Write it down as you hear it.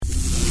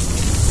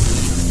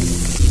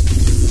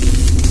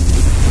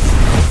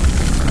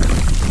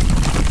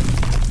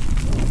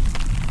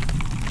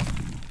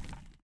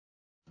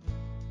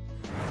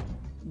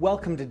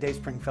Welcome to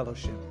Dayspring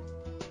Fellowship.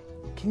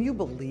 Can you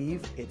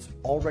believe it's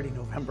already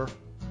November?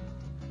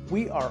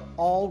 We are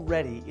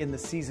already in the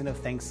season of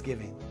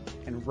Thanksgiving,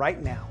 and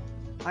right now,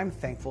 I'm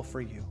thankful for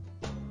you.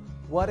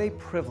 What a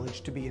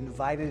privilege to be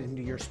invited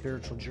into your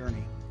spiritual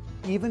journey,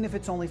 even if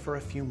it's only for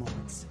a few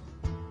moments.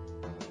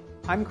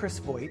 I'm Chris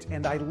Voigt,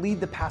 and I lead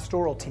the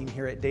pastoral team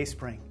here at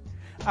Dayspring.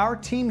 Our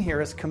team here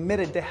is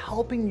committed to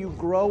helping you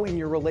grow in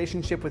your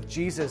relationship with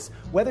Jesus,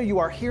 whether you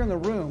are here in the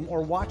room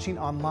or watching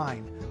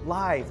online,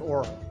 live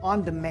or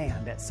on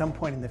demand at some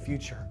point in the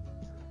future.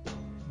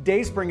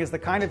 Dayspring is the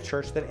kind of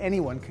church that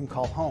anyone can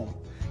call home.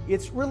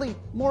 It's really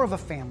more of a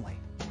family.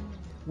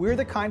 We're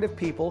the kind of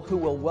people who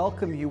will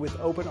welcome you with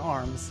open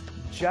arms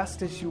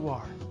just as you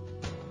are.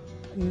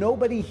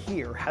 Nobody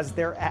here has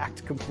their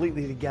act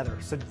completely together,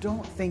 so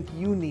don't think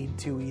you need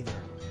to either.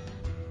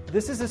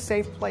 This is a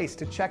safe place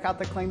to check out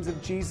the claims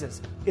of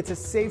Jesus. It's a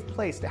safe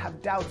place to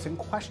have doubts and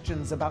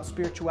questions about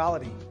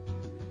spirituality.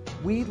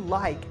 We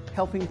like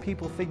helping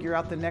people figure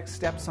out the next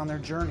steps on their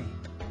journey.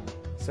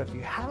 So if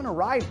you haven't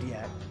arrived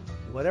yet,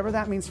 whatever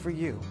that means for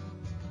you,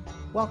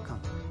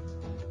 welcome.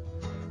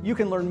 You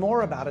can learn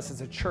more about us as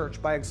a church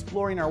by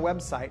exploring our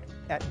website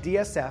at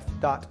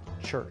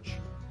dsf.church,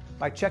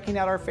 by checking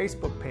out our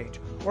Facebook page,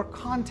 or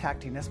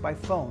contacting us by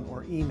phone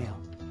or email.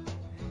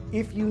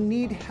 If you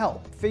need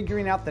help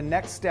figuring out the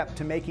next step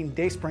to making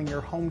Dayspring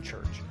your home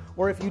church,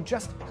 or if you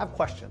just have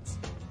questions,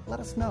 let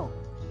us know.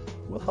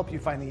 We'll help you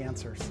find the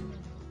answers.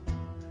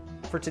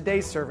 For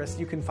today's service,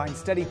 you can find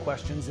study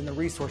questions in the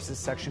resources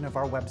section of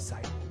our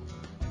website.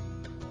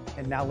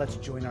 And now let's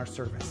join our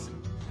service.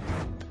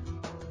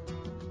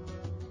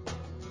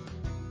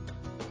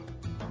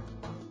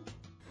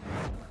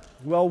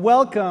 Well,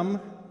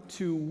 welcome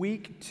to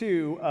week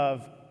 2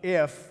 of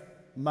If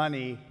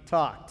Money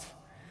Talked.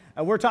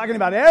 We're talking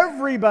about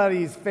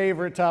everybody's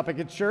favorite topic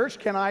at church.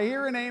 Can I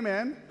hear an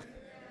amen?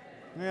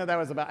 Yeah, that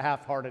was about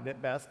half-hearted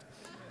at best.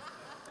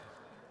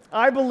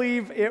 I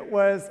believe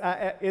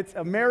it's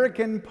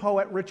American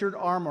poet Richard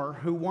Armour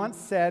who once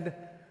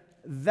said,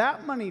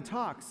 "That money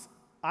talks,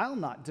 I'll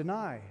not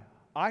deny.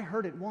 I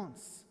heard it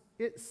once.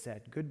 It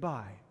said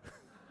goodbye."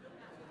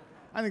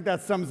 I think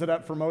that sums it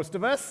up for most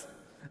of us.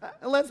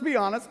 Let's be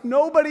honest,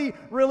 nobody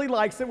really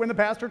likes it when the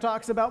pastor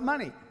talks about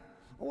money.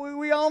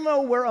 We all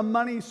know where a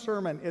money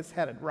sermon is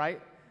headed,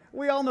 right?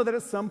 We all know that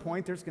at some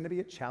point there's going to be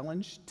a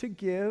challenge to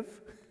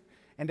give.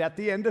 And at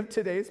the end of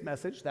today's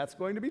message, that's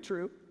going to be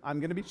true. I'm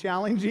going to be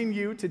challenging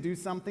you to do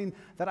something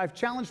that I've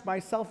challenged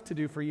myself to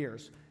do for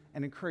years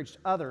and encouraged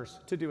others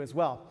to do as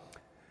well.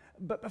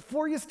 But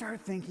before you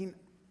start thinking,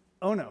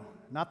 oh no,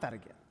 not that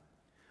again,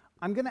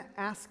 I'm going to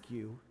ask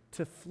you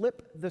to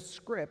flip the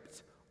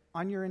script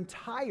on your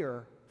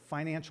entire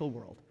financial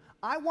world.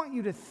 I want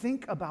you to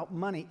think about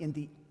money in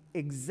the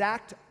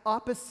exact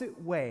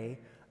opposite way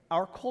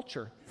our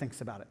culture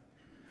thinks about it.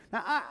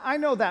 Now, I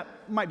know that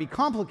might be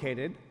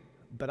complicated,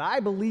 but I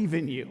believe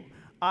in you.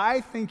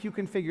 I think you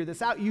can figure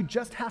this out. You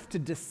just have to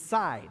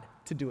decide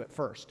to do it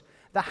first.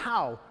 The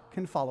how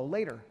can follow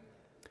later.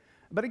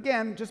 But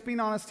again, just being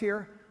honest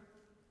here,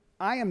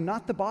 I am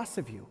not the boss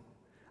of you.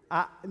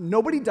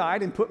 Nobody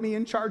died and put me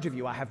in charge of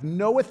you. I have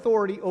no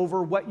authority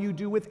over what you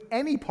do with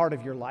any part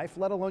of your life,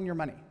 let alone your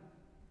money.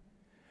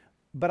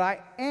 But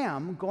I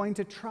am going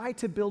to try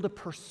to build a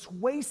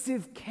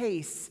persuasive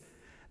case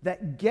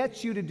that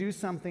gets you to do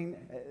something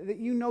that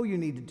you know you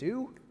need to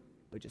do,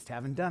 but just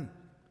haven't done.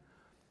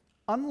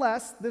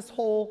 Unless this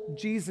whole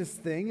Jesus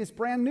thing is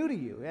brand new to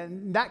you.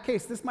 And in that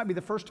case, this might be the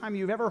first time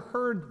you've ever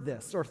heard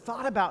this or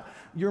thought about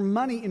your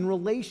money in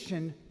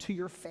relation to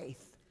your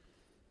faith.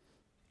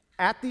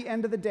 At the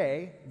end of the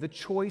day, the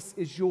choice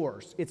is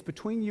yours. It's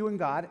between you and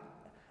God,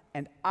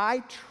 and I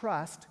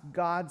trust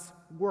God's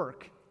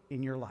work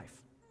in your life.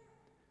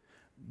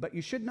 But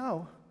you should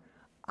know,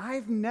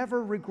 I've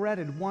never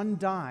regretted one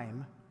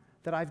dime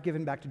that I've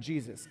given back to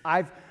Jesus.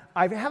 I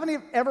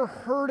haven't ever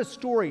heard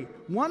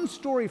one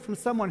story from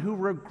someone who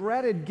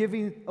regretted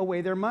giving away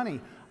their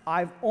money.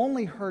 I've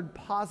only heard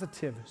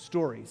positive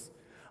stories.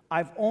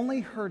 I've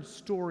only heard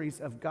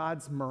stories of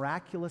God's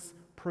miraculous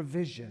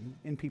provision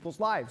in people's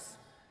lives.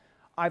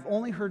 I've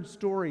only heard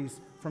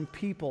stories from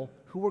people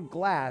who were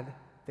glad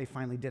they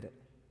finally did it.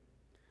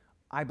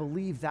 I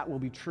believe that will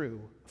be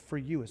true for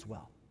you as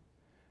well.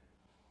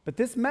 But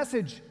this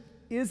message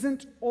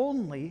isn't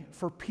only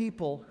for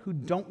people who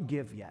don't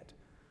give yet.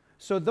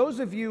 So those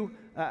of you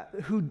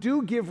who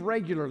do give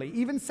regularly,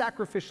 even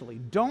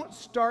sacrificially, don't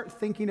start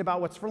thinking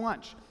about what's for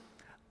lunch.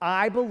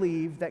 I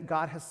believe that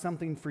God has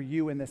something for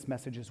you in this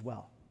message as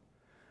well.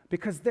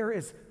 Because there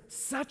is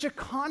such a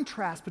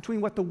contrast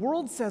between what the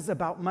world says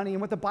about money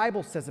and what the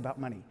Bible says about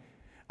money.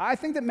 I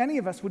think that many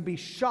of us would be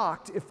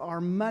shocked if our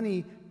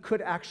money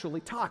could actually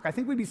talk. I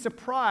think we'd be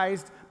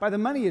surprised by the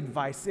money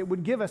advice it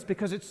would give us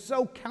because it's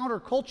so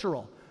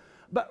countercultural.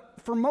 But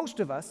for most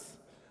of us,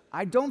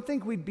 I don't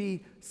think we'd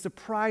be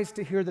surprised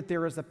to hear that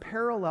there is a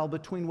parallel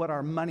between what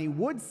our money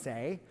would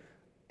say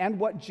and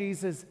what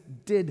Jesus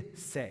did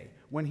say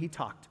when he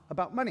talked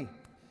about money.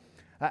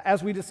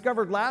 As we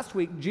discovered last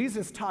week,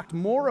 Jesus talked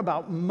more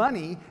about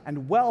money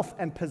and wealth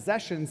and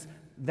possessions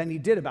than he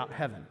did about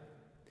heaven.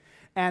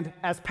 And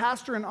as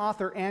pastor and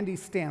author Andy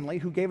Stanley,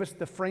 who gave us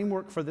the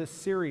framework for this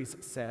series,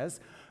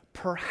 says,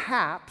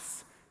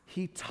 perhaps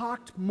he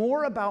talked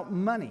more about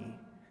money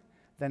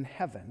than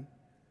heaven,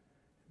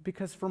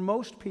 because for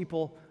most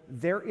people,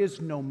 there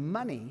is no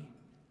money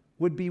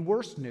would be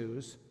worse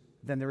news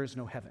than there is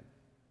no heaven.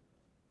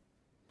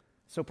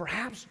 So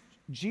perhaps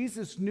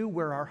Jesus knew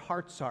where our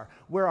hearts are,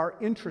 where our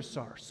interests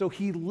are. So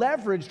he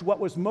leveraged what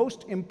was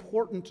most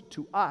important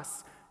to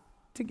us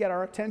to get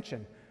our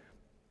attention.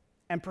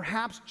 And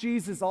perhaps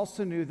Jesus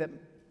also knew that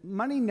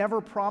money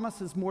never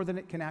promises more than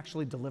it can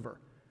actually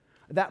deliver.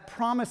 That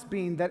promise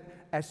being that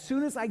as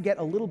soon as I get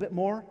a little bit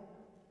more,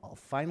 I'll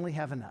finally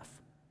have enough.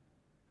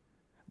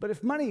 But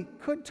if money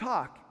could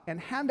talk and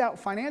hand out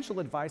financial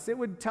advice, it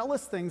would tell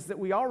us things that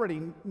we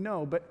already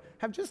know, but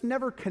have just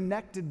never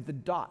connected the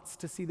dots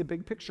to see the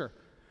big picture.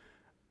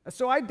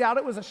 So I doubt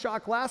it was a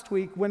shock last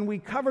week when we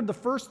covered the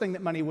first thing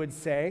that money would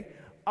say.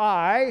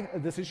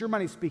 This is your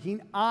money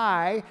speaking,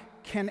 I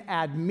can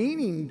add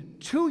meaning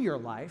to your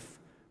life,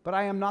 but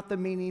I am not the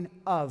meaning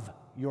of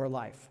your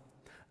life.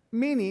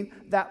 Meaning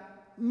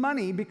that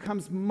money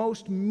becomes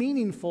most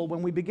meaningful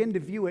when we begin to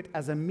view it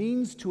as a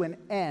means to an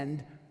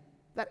end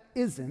that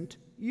isn't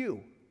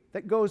you,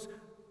 that goes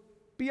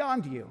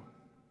beyond you.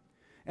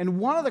 And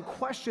one of the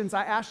questions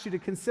I asked you to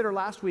consider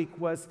last week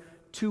was,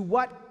 to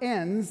what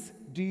ends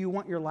do you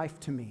want your life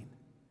to mean?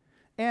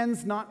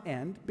 Ends, not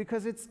end,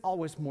 because it's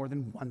always more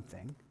than one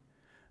thing.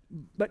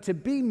 But to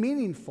be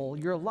meaningful,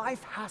 your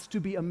life has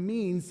to be a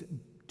means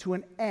to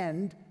an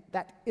end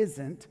that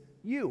isn't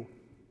you.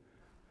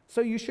 So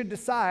you should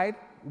decide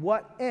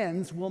what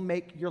ends will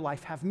make your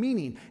life have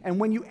meaning. And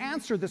when you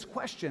answer this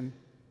question,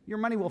 your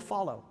money will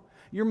follow.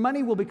 Your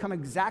money will become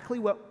exactly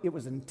what it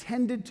was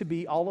intended to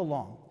be all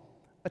along,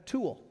 a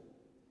tool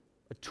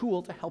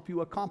to help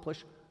you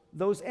accomplish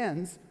those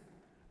ends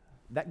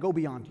that go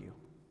beyond you.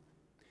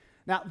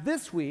 Now,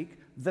 this week,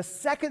 the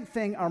second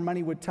thing our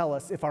money would tell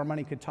us if our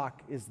money could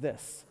talk is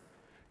this: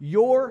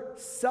 your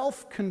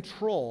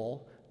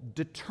self-control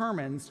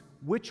determines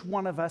which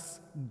one of us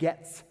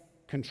gets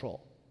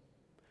control.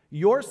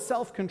 Your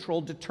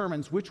self-control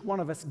determines which one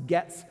of us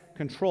gets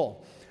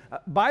control.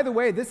 By the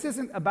way, this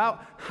isn't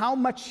about how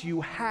much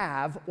you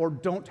have or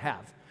don't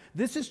have.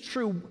 This is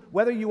true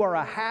whether you are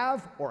a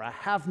have or a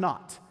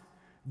have-not.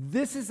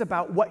 This is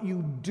about what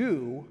you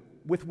do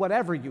with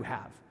whatever you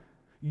have.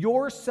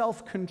 Your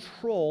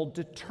self-control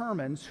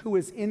determines who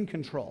is in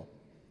control.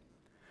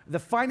 The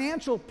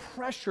financial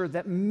pressure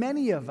that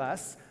many of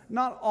us,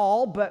 not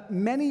all, but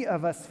many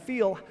of us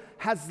feel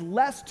has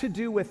less to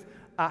do with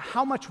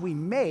how much we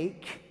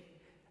make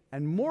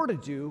and more to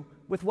do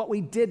with what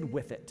we did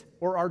with it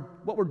or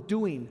what we're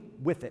doing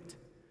with it.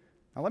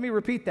 Now let me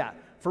repeat that.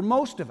 For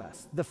most of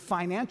us, the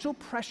financial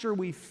pressure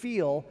we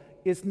feel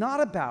is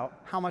not about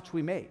how much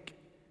we make,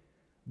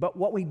 but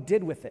what we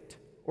did with it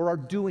or are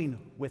doing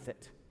with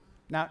it.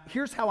 Now,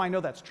 here's how I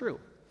know that's true.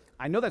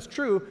 I know that's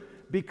true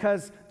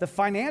because the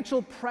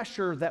financial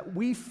pressure that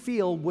we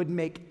feel would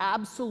make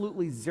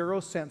absolutely 0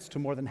 sense to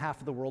more than half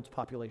of the world's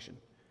population.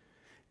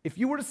 If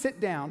you were to sit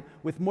down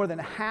with more than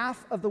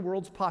half of the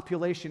world's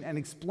population and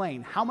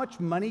explain how much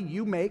money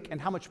you make and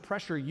how much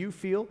pressure you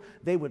feel,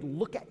 they would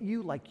look at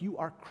you like you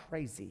are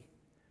crazy.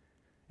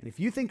 And if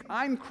you think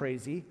I'm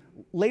crazy,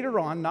 later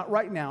on, not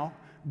right now,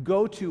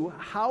 go to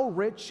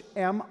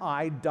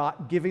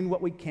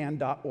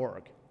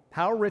howrichami.givingwhatwecan.org.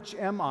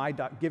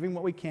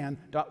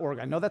 howrichami.givingwhatwecan.org.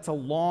 I know that's a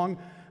long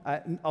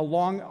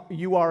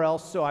URL,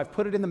 so I've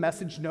put it in the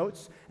message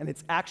notes, and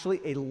it's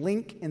actually a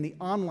link in the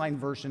online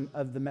version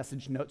of the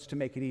message notes to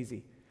make it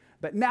easy.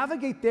 But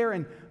navigate there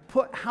and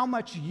put how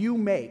much you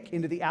make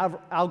into the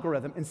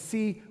algorithm and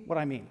see what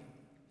I mean.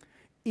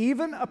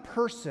 Even a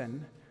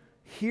person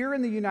here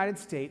in the United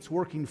States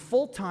working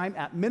full-time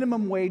at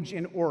minimum wage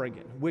in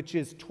Oregon, which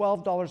is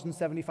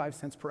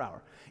 $12.75 per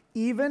hour,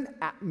 even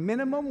at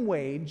minimum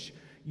wage,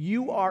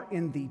 you are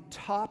in the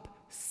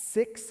top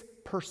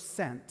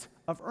 6%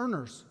 of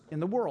earners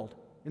in the world,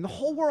 in the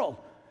whole world.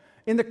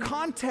 In the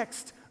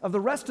context of the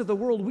rest of the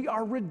world, we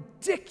are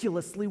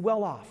ridiculously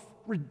well off,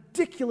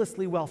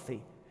 ridiculously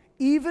wealthy.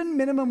 Even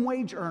minimum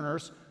wage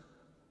earners,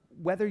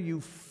 whether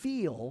you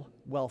feel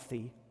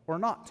wealthy or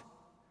not.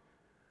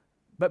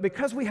 But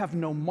because we have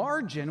no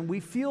margin, we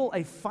feel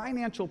a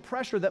financial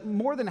pressure that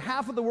more than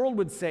half of the world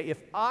would say,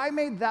 if I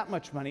made that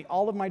much money,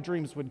 all of my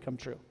dreams would come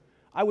true.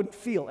 I wouldn't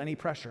feel any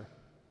pressure.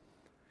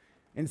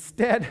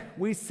 Instead,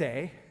 we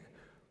say,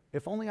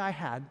 if only I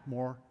had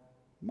more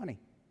money.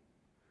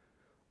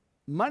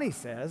 Money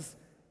says,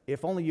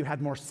 if only you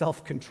had more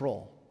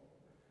self-control.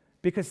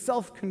 Because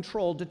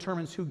self-control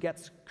determines who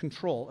gets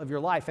control of your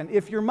life. And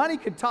if your money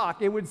could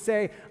talk, it would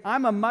say,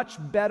 I'm a much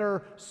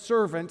better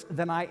servant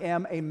than I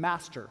am a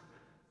master,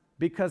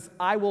 because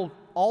I will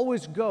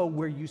always go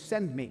where you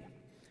send me.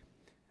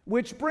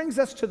 Which brings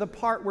us to the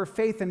part where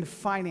faith and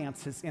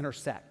finances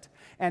intersect.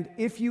 And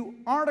if you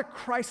aren't a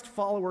Christ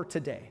follower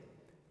today,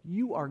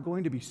 you are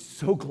going to be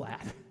so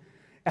glad.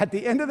 At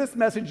the end of this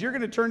message, you're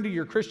going to turn to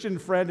your Christian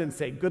friend and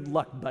say, "Good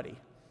luck, buddy."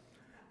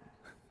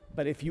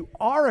 But if you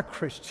are a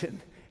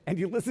Christian and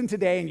you listen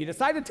today and you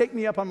decide to take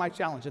me up on my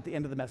challenge at the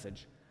end of the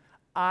message,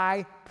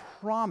 I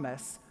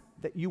promise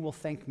that you will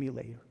thank me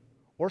later,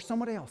 or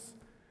someone else.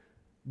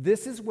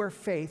 This is where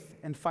faith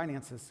and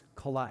finances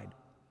collide.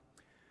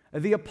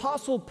 The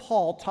Apostle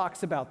Paul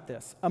talks about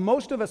this.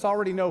 Most of us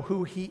already know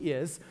who he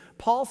is.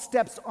 Paul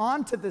steps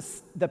onto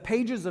the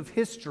pages of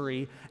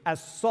history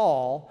as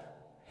Saul,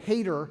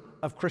 hater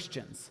of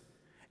Christians.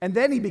 And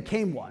then he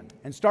became one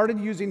and started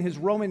using his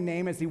Roman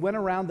name as he went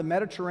around the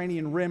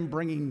Mediterranean rim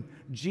bringing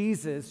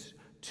Jesus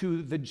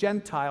to the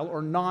Gentile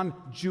or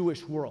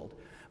non-Jewish world,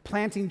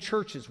 planting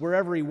churches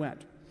wherever he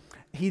went.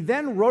 He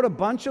then wrote a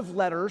bunch of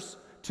letters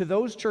to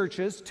those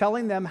churches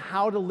telling them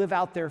how to live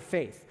out their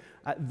faith.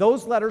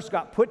 Those letters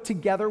got put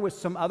together with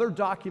some other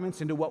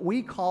documents into what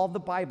we call the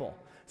Bible,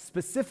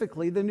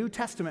 specifically the New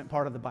Testament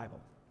part of the Bible.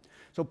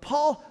 So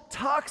Paul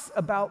talks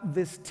about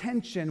this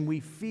tension we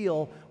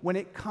feel when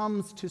it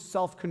comes to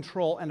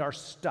self-control and our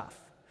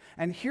stuff.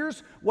 And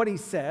here's what he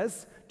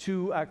says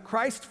to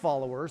Christ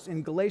followers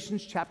in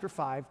Galatians chapter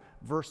 5,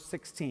 verse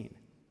 16.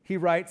 He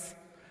writes,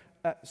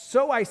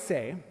 "So I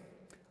say,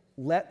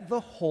 let the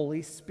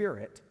Holy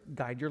Spirit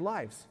guide your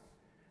lives.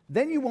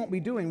 Then you won't be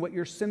doing what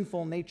your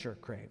sinful nature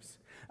craves."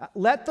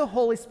 Let the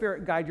Holy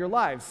Spirit guide your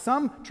lives.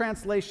 Some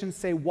translations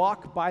say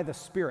walk by the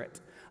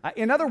Spirit.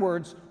 In other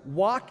words,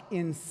 walk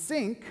in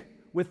sync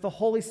with the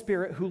Holy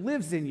Spirit who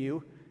lives in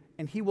you,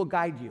 and he will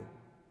guide you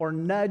or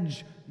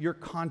nudge your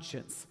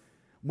conscience.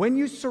 When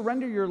you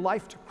surrender your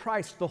life to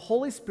Christ, the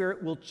Holy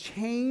Spirit will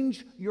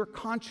change your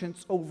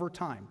conscience over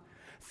time.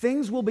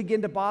 Things will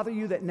begin to bother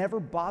you that never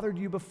bothered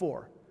you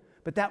before.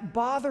 But that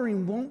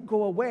bothering won't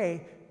go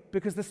away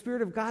because the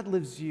Spirit of God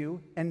lives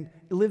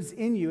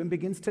in you and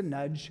begins to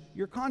nudge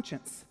your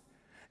conscience.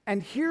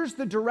 And here's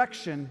the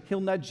direction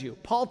he'll nudge you.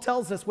 Paul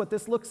tells us what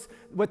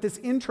this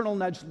internal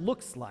nudge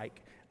looks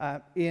like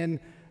in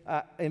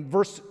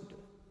verse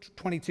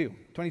 22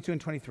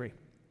 and 23.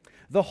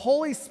 The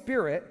Holy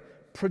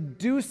Spirit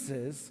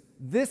produces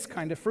this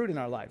kind of fruit in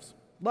our lives: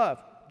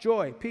 love,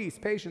 joy, peace,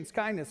 patience,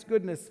 kindness,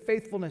 goodness,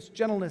 faithfulness,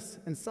 gentleness,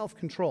 and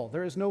self-control.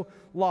 There is no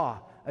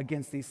law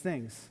against these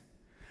things.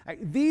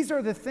 These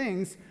are the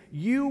things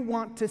you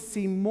want to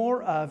see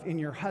more of in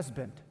your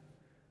husband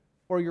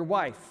or your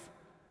wife,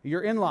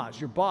 your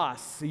in-laws, your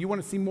boss. You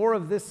want to see more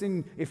of this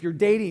if you're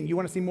dating, you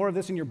want to see more of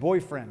this in your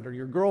boyfriend or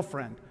your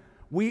girlfriend.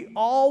 We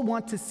all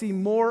want to see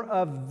more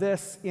of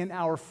this in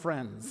our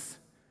friends.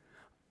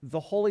 The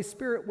Holy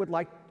Spirit would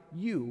like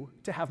you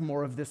to have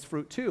more of this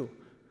fruit too.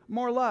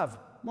 More love,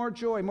 more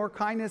joy, more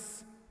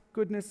kindness,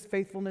 goodness,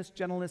 faithfulness,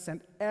 gentleness,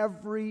 and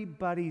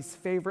everybody's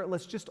favorite,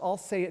 let's just all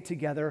say it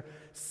together,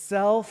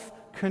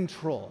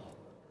 self-control.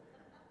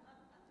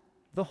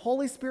 The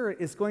Holy Spirit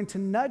is going to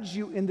nudge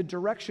you in the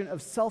direction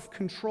of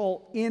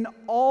self-control in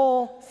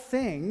all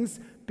things,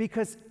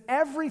 because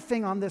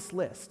everything on this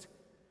list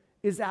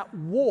is at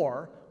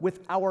war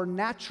with our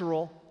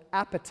natural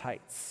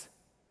appetites,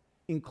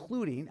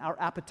 including our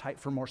appetite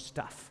for more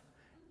stuff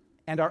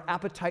and our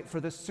appetite for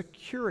the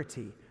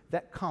security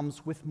that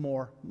comes with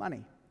more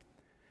money.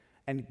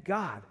 And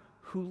God,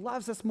 who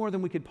loves us more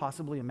than we could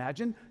possibly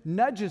imagine,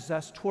 nudges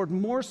us toward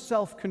more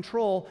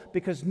self-control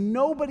because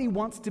nobody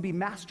wants to be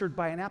mastered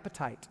by an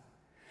appetite.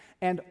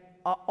 And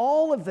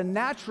all of the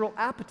natural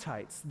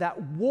appetites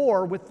that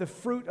war with the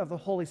fruit of the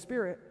Holy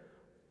Spirit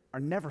are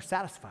never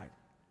satisfied.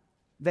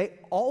 They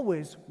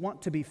always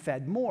want to be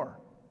fed more.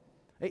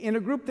 In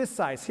a group this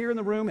size, here in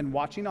the room and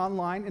watching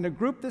online, in a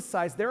group this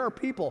size, there are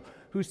people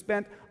who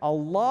spent a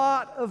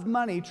lot of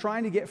money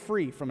trying to get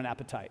free from an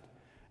appetite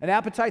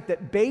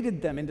that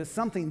baited them into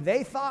something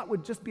they thought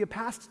would just be a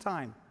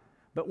pastime.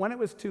 But when it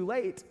was too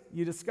late,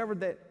 you discovered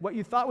that what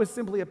you thought was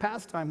simply a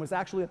pastime was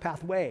actually a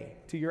pathway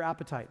to your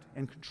appetite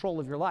and control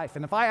of your life.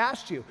 And if I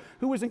asked you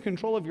who was in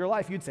control of your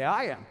life, you'd say,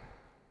 "I am."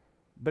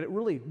 But it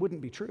really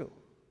wouldn't be true.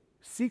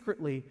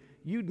 Secretly,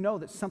 you'd know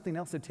that something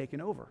else had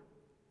taken over.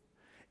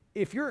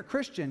 If you're a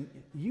Christian,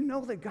 you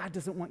know that God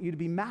doesn't want you to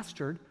be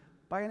mastered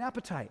by an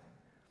appetite.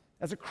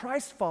 As a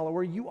Christ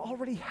follower, you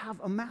already have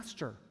a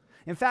master.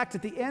 In fact,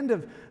 at the end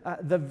of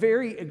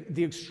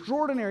the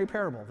extraordinary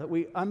parable that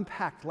we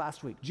unpacked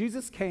last week,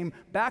 Jesus came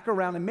back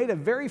around and made a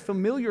very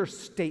familiar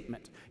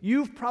statement.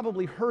 You've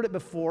probably heard it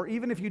before,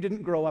 even if you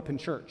didn't grow up in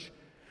church.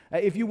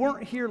 If you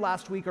weren't here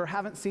last week or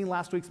haven't seen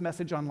last week's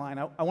message online,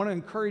 I want to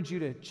encourage you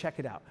to check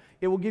it out.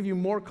 It will give you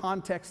more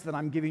context than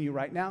I'm giving you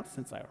right now,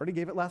 since I already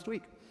gave it last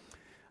week.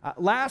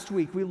 Last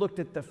week, we looked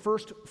at the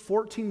first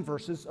 14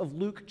 verses of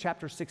Luke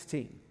chapter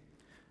 16.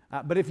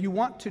 But if you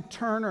want to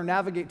turn or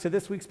navigate to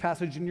this week's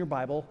passage in your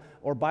Bible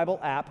or Bible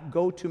app,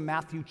 go to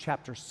Matthew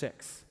chapter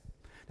 6.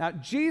 Now,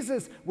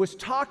 Jesus was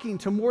talking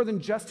to more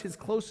than just his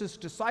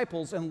closest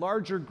disciples and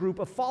larger group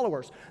of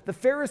followers. The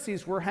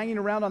Pharisees were hanging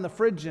around on the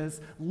fringes,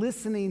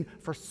 listening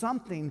for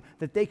something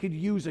that they could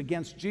use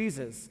against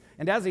Jesus.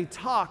 And as he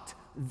talked,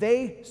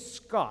 they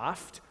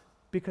scoffed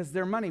because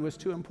their money was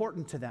too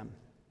important to them.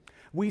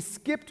 We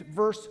skipped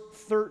verse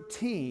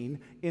 13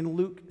 in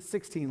Luke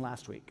 16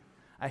 last week.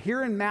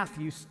 Here in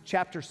Matthew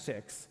chapter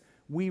 6,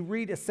 we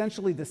read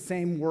essentially the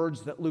same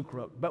words that Luke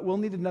wrote, but we'll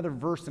need another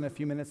verse in a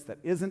few minutes that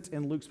isn't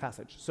in Luke's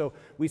passage. So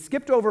we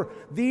skipped over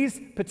these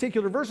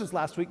particular verses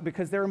last week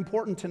because they're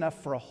important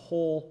enough for a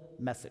whole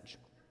message.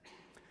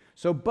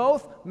 So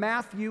both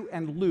Matthew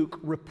and Luke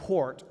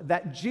report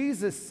that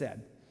Jesus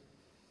said,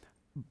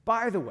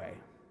 by the way,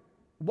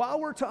 while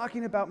we're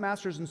talking about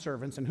masters and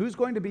servants and who's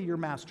going to be your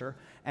master,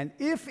 and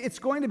if it's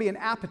going to be an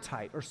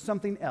appetite or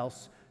something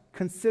else,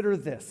 consider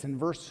this in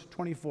verse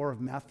 24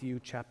 of Matthew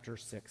chapter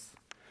 6.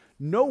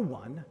 No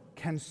one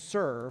can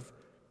serve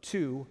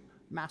two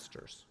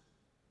masters.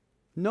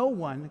 No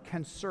one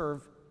can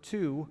serve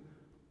two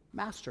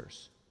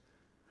masters.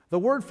 The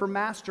word for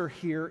master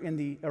here in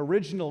the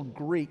original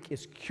Greek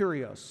is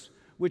kurios,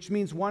 which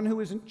means one who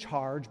is in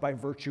charge by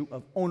virtue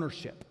of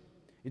ownership.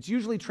 It's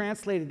usually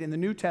translated in the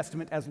New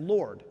Testament as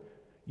Lord.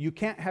 You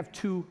can't have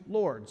two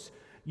lords.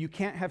 You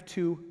can't have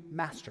two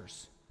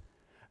masters.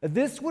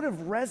 This would have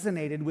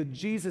resonated with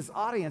Jesus'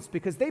 audience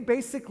because they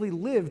basically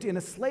lived in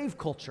a slave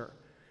culture.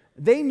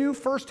 They knew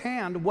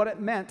firsthand what it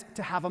meant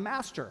to have a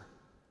master.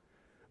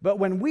 But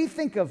when we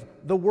think of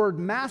the word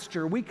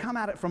master, we come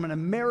at it from an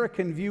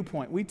American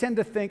viewpoint. We tend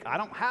to think, I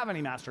don't have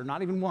any master,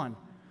 not even one,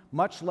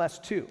 much less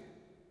two.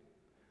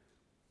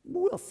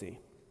 We'll see.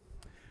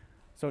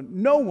 So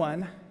no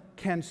one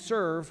can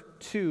serve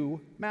two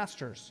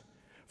masters.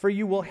 For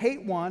you will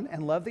hate one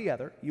and love the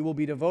other. You will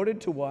be devoted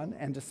to one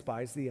and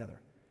despise the other.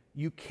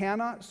 You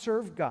cannot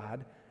serve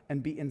God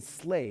and be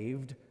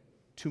enslaved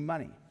to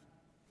money.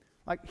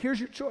 Like, here's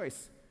your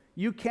choice.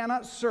 You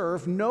cannot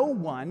serve, no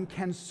one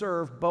can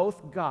serve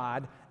both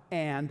God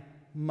and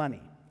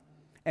money.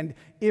 And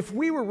if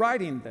we were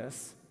writing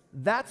this,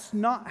 that's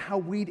not how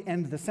we'd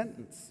end the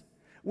sentence.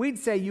 We'd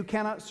say you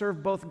cannot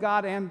serve both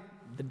God and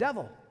the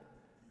devil.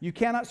 You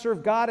cannot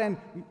serve God and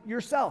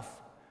yourself.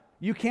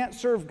 You can't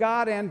serve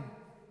God and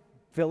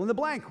fill in the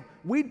blank.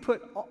 We'd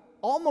put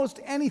almost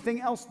anything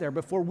else there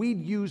before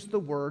we'd use the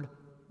word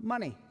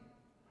money.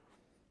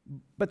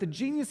 But the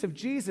genius of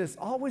Jesus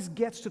always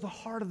gets to the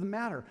heart of the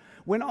matter.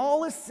 When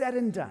all is said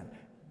and done,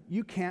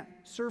 you can't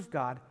serve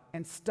God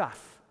and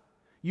stuff.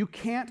 You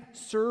can't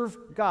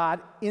serve God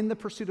in the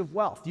pursuit of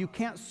wealth. You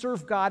can't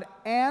serve God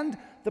and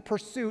the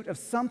pursuit of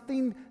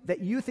something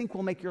that you think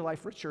will make your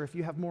life richer if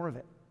you have more of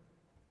it.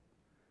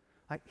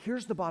 Like,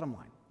 here's the bottom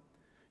line.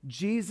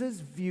 Jesus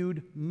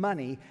viewed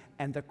money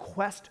and the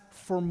quest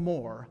for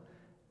more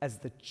as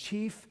the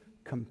chief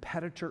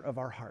competitor of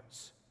our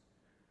hearts.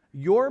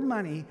 Your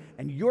money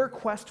and your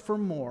quest for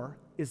more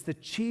is the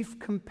chief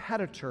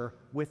competitor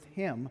with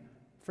him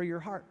for your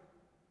heart.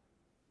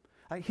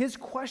 His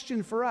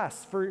question for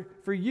us,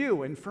 for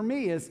you and for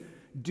me is,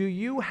 do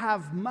you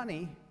have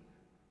money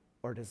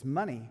or does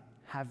money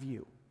have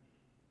you?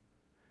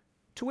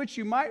 To which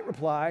you might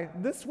reply,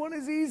 this one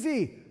is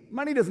easy.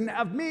 Money doesn't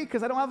have me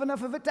because I don't have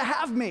enough of it to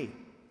have me.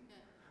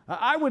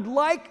 I would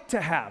like to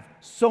have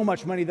so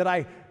much money that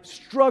I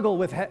struggle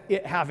with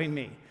it having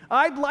me.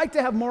 I'd like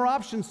to have more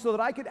options so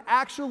that I could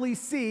actually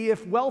see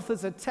if wealth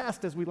is a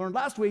test, as we learned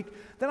last week,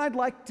 then I'd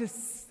like to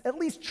at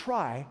least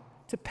try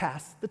to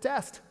pass the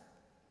test.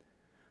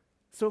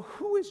 So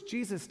who is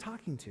Jesus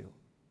talking to?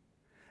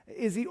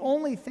 Is he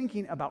only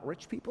thinking about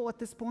rich people at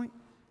this point?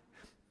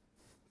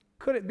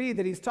 Could it be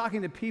that he's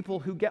talking to people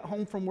who get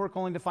home from work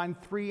only to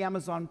find 3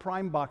 Amazon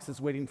Prime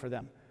boxes waiting for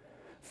them,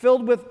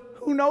 filled with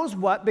who knows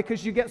what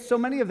because you get so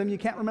many of them you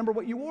can't remember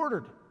what you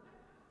ordered?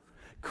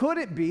 Could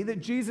it be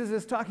that Jesus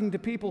is talking to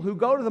people who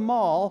go to the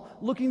mall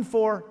looking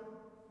for,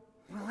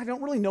 well, I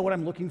don't really know what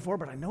I'm looking for,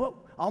 but I know it.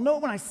 I'll know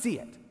it when I see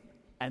it,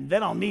 and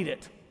then I'll need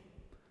it.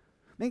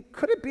 I mean,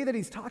 could it be that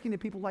he's talking to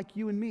people like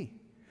you and me?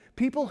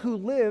 People who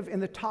live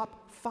in the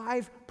top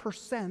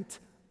 5%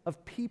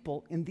 of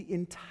people in the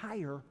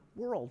entire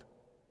world.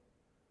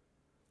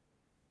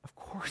 Of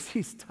course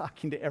he's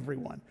talking to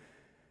everyone,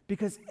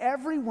 because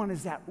everyone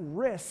is at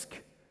risk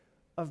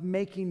of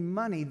making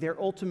money their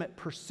ultimate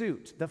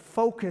pursuit, the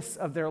focus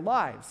of their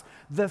lives.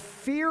 The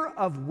fear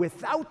of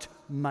without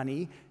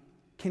money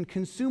can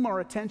consume our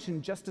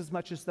attention just as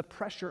much as the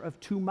pressure of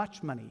too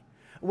much money.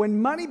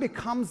 When money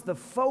becomes the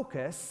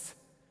focus,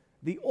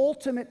 the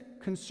ultimate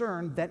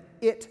concern, that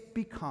it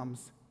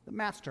becomes the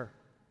master.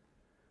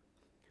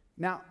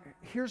 Now,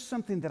 here's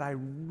something that I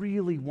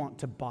really want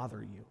to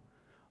bother you.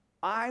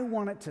 I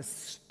want it to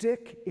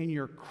stick in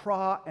your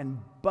craw and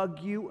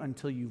bug you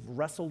until you've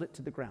wrestled it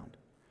to the ground.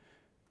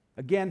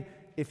 Again,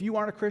 if you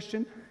aren't a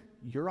Christian,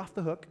 you're off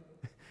the hook.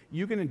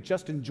 You can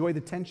just enjoy the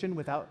tension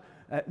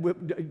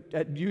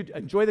you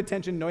enjoy the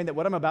tension knowing that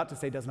what I'm about to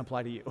say doesn't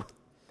apply to you.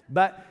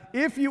 But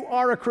if you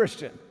are a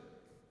Christian,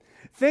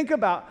 think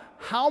about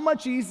how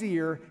much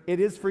easier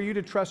it is for you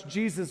to trust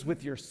Jesus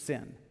with your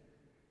sin.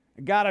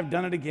 God, I've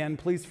done it again.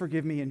 Please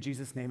forgive me in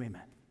Jesus' name,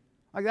 amen.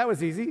 Like, that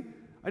was easy.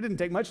 I didn't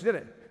take much, did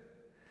it?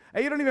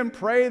 You don't even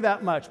pray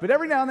that much, but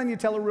every now and then you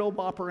tell a real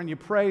bopper and you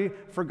pray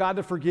for God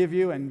to forgive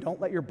you, and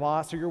don't let your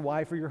boss or your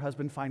wife or your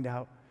husband find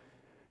out.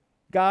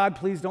 God,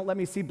 please don't let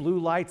me see blue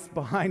lights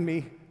behind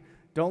me.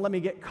 Don't let me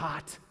get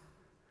caught.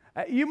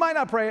 You might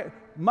not pray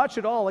much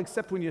at all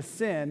except when you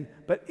sin,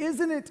 but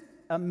isn't it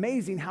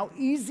amazing how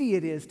easy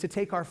it is to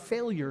take our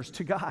failures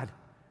to God?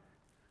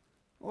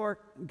 Or,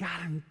 God,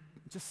 I'm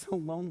just so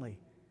lonely.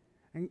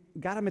 And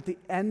God, I'm at the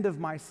end of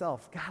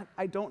myself. God,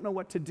 I don't know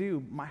what to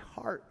do. My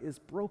heart is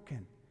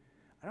broken.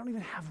 I don't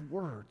even have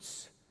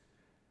words.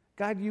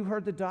 God, you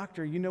heard the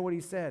doctor. You know what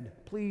he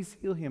said. Please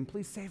heal him.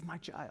 Please save my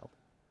child.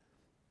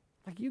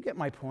 Like, you get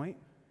my point.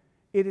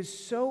 It is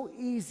so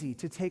easy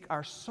to take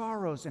our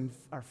sorrows and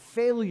our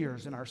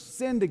failures and our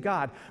sin to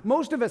God.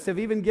 Most of us have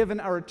even given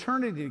our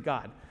eternity to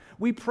God.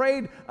 We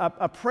prayed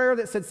a prayer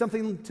that said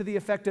something to the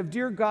effect of,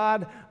 Dear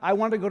God, I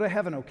want to go to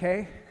heaven,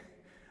 okay?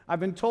 I've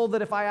been told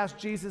that if I ask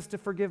Jesus to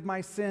forgive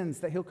my sins,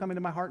 that he'll come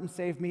into my heart and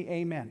save me,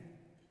 amen.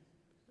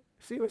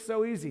 See, it was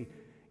so easy.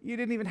 You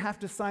didn't even have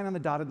to sign on the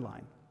dotted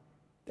line.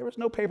 There was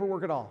no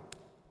paperwork at all.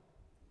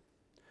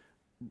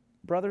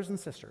 Brothers and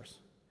sisters,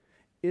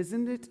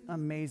 isn't it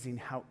amazing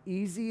how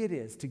easy it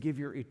is to give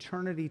your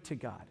eternity to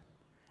God?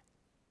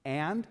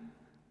 And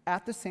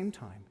at the same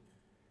time,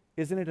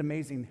 isn't it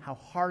amazing how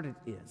hard it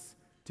is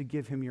to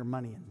give him your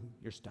money and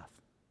your stuff?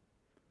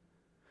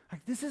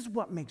 Like, this is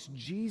what makes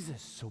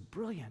Jesus so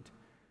brilliant.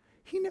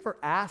 He never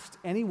asked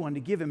anyone to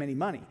give him any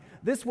money.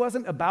 This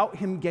wasn't about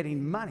him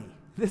getting money.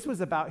 This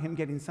was about him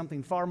getting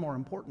something far more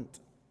important.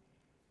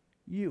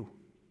 You.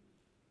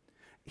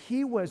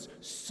 He was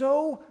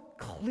so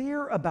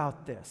clear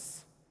about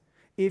this.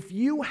 If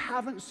you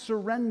haven't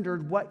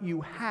surrendered what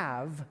you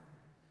have,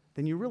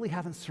 then you really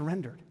haven't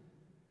surrendered.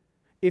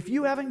 If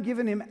you haven't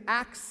given him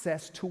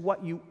access to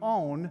what you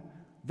own,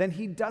 then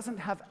he doesn't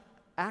have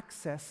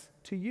access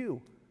to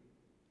you.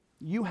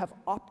 You have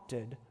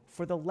opted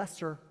for the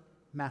lesser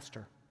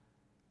master.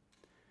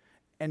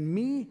 And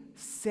me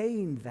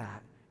saying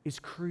that is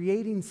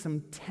creating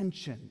some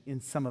tension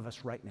in some of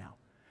us right now.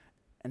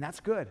 And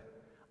that's good.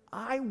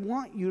 I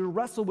want you to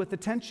wrestle with the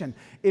tension.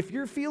 If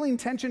you're feeling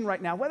tension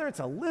right now, whether it's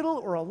a little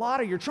or a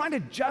lot, or you're trying to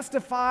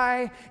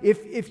justify,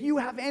 if you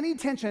have any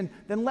tension,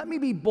 then let me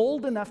be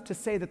bold enough to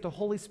say that the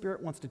Holy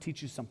Spirit wants to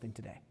teach you something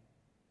today.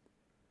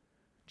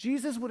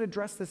 Jesus would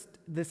address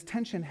this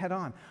tension head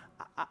on.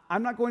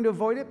 I'm not going to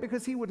avoid it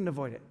because he wouldn't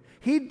avoid it.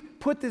 He'd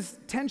put this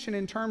tension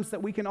in terms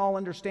that we can all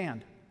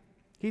understand.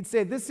 He'd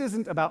say this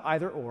isn't about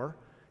either or.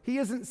 He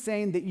isn't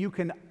saying that you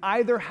can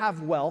either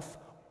have wealth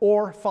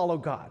or follow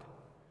God.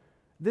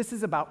 This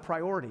is about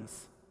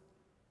priorities.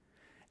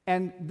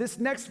 And this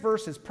next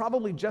verse is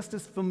probably just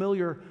as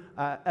familiar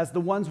as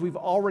the ones we've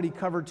already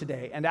covered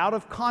today. And out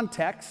of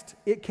context,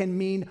 it can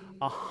mean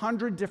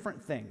 100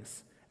 different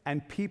things.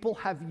 And people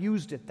have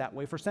used it that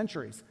way for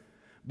centuries.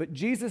 But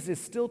Jesus is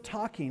still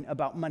talking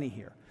about money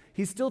here.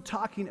 He's still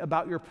talking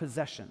about your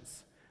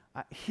possessions.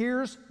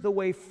 Here's the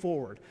way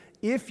forward.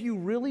 If you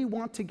really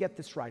want to get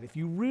this right, if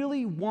you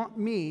really want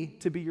me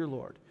to be your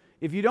Lord,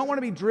 if you don't want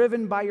to be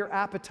driven by your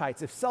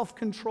appetites, if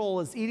self-control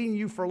is eating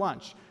you for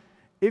lunch,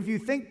 if you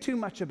think too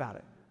much about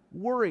it,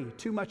 worry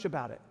too much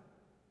about it,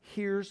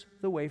 here's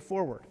the way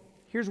forward.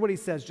 Here's what he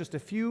says just a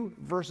few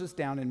verses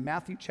down in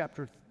Matthew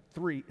chapter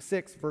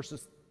 6,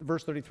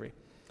 verse 33.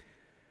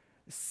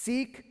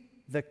 Seek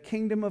the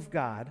kingdom of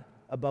God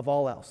above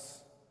all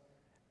else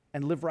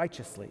and live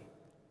righteously,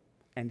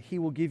 and he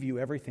will give you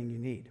everything you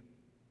need.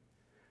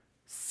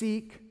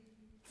 Seek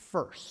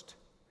first.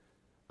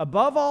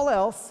 Above all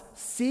else,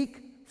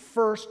 seek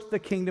first the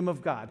kingdom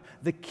of God.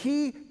 The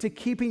key to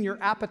keeping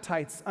your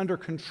appetites under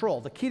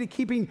control, the key to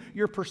keeping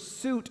your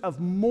pursuit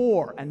of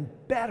more and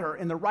better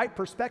in the right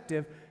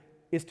perspective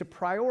is to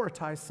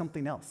prioritize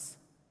something else.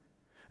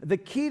 The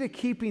key to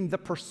keeping the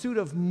pursuit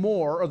of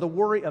more or the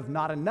worry of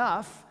not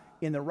enough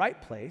in the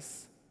right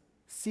place,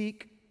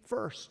 seek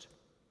first.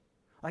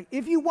 Like,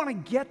 if you want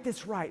to get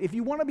this right, if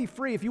you want to be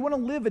free, if you want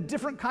to live a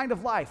different kind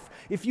of life,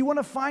 if you want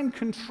to find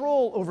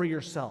control over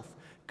yourself,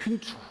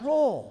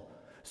 control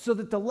so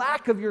that the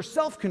lack of your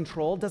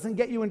self-control doesn't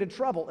get you into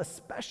trouble,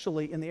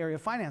 especially in the area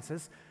of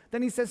finances,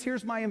 then he says,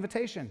 here's my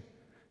invitation.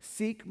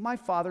 Seek my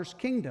Father's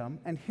kingdom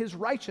and his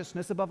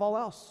righteousness above all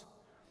else.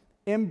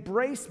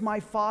 Embrace my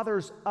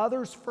Father's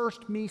others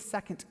first, me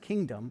second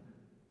kingdom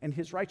and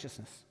his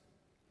righteousness.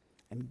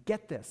 And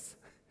get this,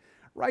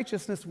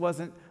 righteousness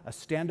wasn't a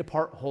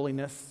stand-apart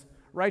holiness.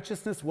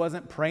 Righteousness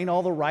wasn't praying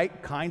all the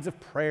right kinds of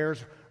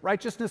prayers.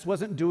 Righteousness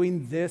wasn't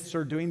doing this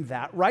or doing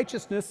that.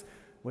 Righteousness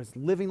was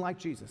living like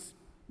Jesus,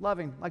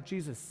 loving like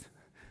Jesus,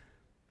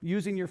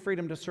 using your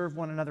freedom to serve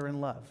one another in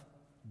love,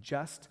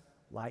 just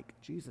like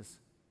Jesus.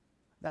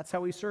 That's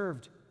how he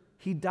served.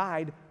 He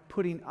died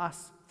putting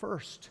us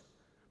first.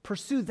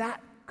 Pursue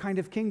that kind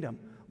of kingdom.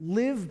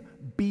 Live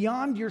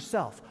beyond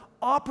yourself.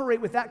 Operate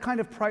with that kind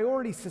of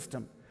priority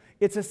system.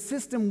 It's a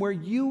system where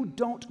you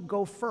don't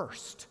go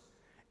first.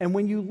 And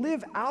when you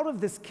live out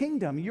of this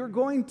kingdom, you're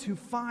going to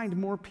find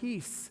more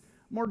peace,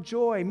 more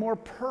joy, more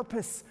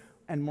purpose,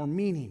 and more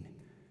meaning.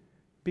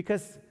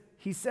 Because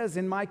he says,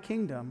 in my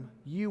kingdom,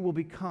 you will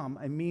become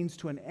a means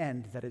to an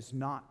end that is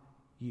not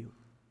you.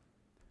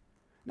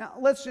 Now,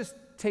 let's just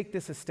take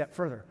this a step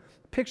further.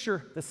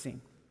 Picture the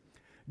scene.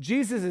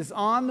 Jesus is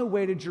on the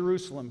way to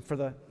Jerusalem for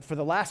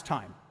the last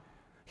time.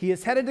 He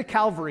is headed to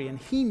Calvary, and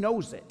he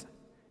knows it.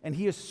 And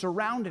he is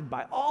surrounded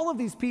by all of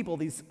these people,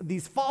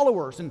 these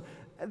followers, and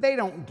they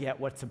don't get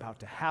what's about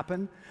to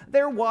happen.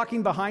 They're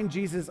walking behind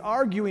Jesus,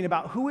 arguing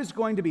about who is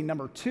going to be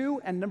number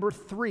 2 and number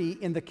 3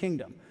 in the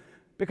kingdom.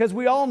 Because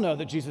we all know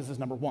that Jesus is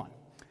number 1.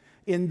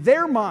 In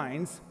their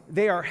minds,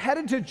 they are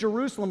headed to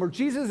Jerusalem, where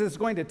Jesus is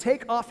going to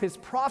take off his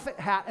prophet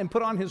hat and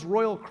put on his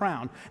royal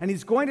crown, and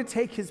he's going to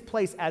take his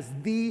place as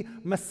the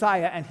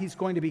Messiah, and he's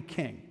going to be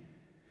king.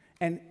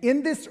 And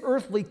in this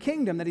earthly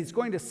kingdom that he's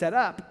going to set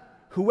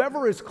up,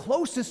 whoever is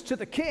closest to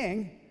the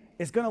king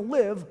is going to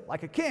live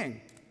like a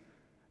king.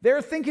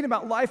 They're thinking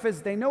about life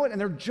as they know it,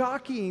 and they're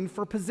jockeying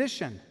for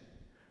position.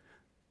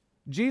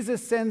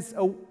 Jesus sends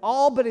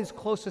all but his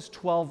closest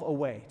 12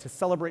 away to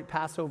celebrate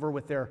Passover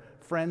with their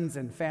friends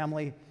and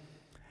family,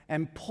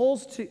 and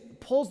pulls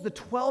the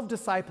 12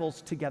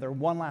 disciples together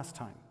one last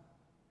time.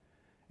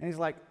 And he's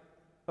like,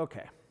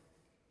 okay,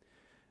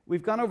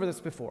 we've gone over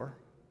this before,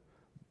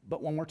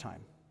 but one more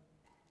time.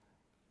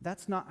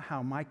 That's not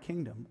how my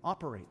kingdom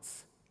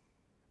operates.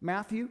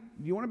 Matthew,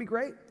 do you want to be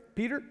great?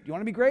 Peter, do you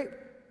want to be great?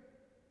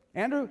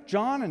 Andrew,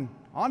 John, and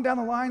on down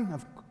the line,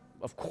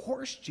 of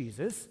course,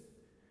 Jesus.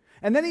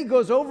 And then he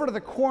goes over to the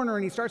corner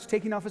and he starts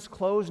taking off his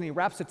clothes and he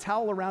wraps a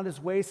towel around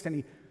his waist and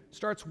he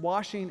starts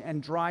washing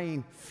and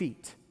drying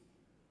feet,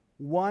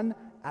 one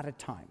at a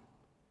time.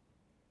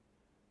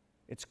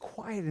 It's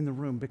quiet in the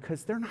room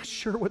because they're not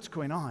sure what's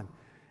going on.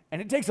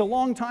 And it takes a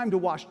long time to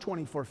wash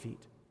 24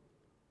 feet.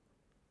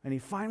 And he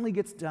finally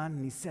gets done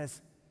and he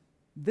says,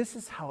 this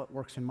is how it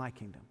works in my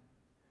kingdom.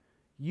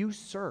 You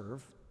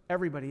serve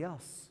everybody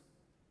else.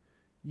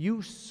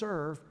 You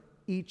serve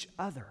each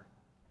other.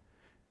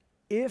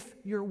 If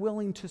you're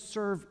willing to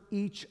serve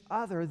each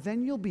other,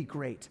 then you'll be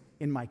great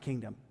in my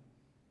kingdom.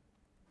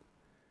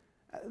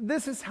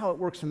 This is how it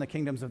works in the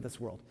kingdoms of this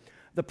world.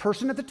 The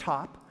person at the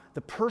top,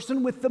 the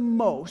person with the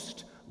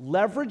most,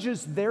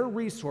 leverages their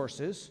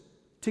resources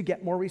to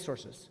get more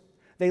resources.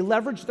 They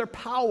leverage their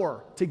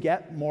power to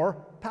get more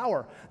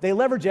power. They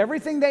leverage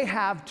everything they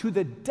have to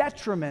the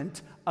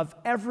detriment of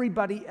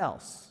everybody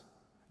else.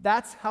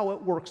 That's how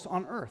it works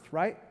on earth,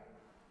 right?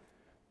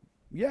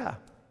 Yeah,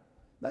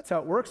 that's how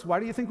it works. Why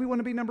do you think we want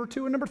to be number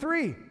 2 and number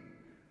 3?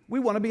 We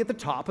want to be at the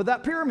top of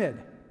that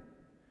pyramid.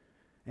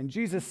 And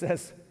Jesus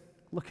says,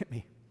 look at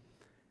me.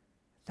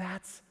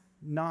 That's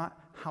not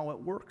how it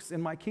works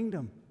in my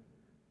kingdom.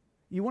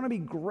 You want to be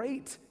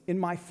great in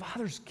my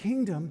Father's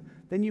kingdom,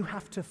 then you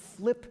have to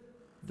flip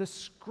the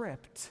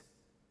script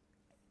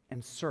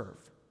and serve.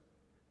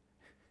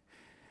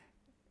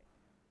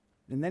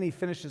 And then he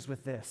finishes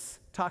with this,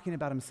 talking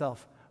about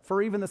himself.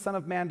 For even the Son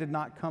of Man did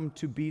not come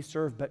to be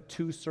served, but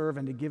to serve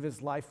and to give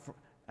his life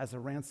as a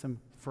ransom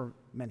for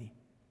many.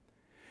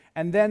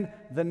 And then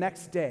the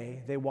next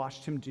day, they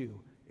watched him do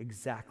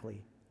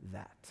exactly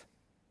that.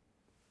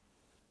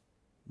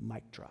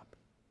 Mic drop.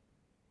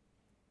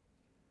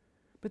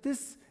 But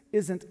this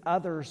isn't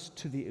others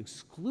to the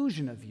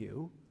exclusion of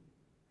you.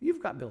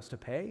 You've got bills to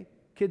pay,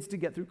 kids to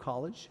get through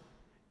college.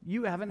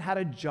 You haven't had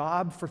a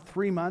job for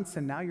 3 months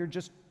and now you're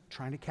just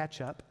trying to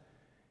catch up.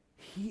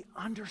 He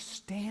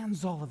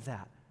understands all of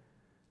that.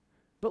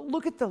 But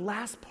look at the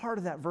last part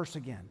of that verse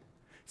again.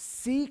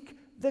 Seek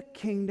the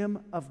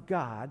kingdom of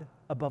God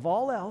above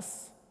all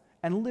else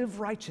and live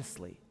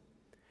righteously,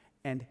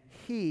 and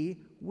he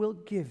will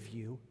give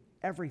you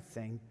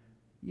everything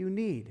you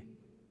need.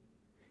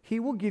 He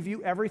will give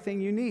you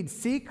everything you need.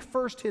 Seek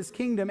first his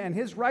kingdom and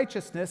his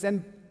righteousness,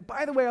 and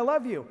by the way, I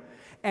love you.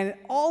 And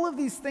all of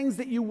these things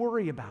that you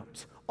worry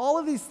about, all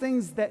of these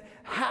things that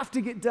have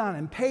to get done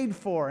and paid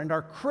for and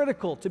are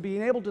critical to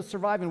being able to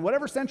survive in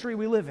whatever century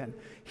we live in,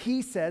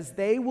 he says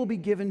they will be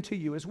given to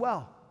you as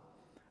well.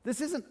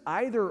 This isn't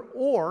either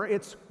or,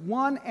 it's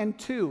 1 and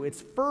 2.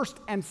 It's first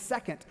and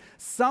second.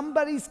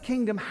 Somebody's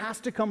kingdom has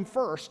to come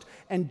first,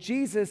 and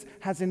Jesus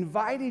has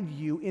invited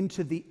you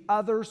into the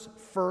other's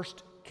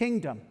first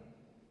kingdom.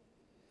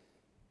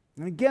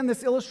 And again,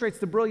 this illustrates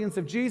the brilliance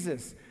of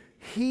Jesus.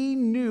 He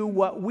knew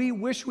what we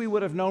wish we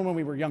would have known when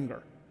we were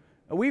younger.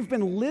 We've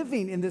been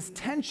living in this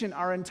tension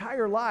our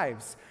entire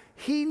lives.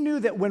 He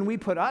knew that when we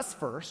put us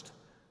first,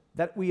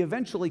 that we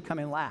eventually come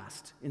in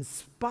last. In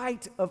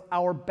spite of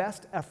our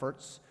best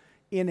efforts,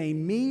 in a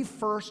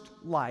me-first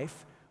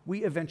life,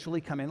 we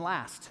eventually come in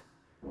last.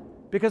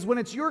 Because when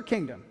it's your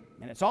kingdom,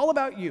 and it's all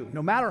about you,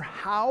 no matter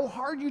how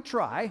hard you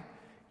try,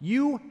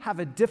 you have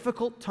a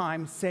difficult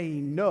time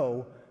saying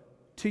no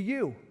to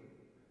you.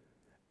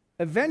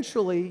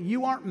 Eventually,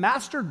 you aren't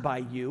mastered by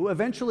you.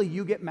 Eventually,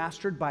 you get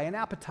mastered by an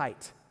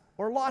appetite,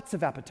 or lots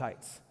of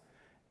appetites.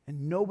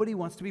 And nobody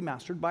wants to be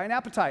mastered by an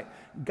appetite.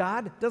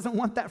 God doesn't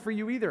want that for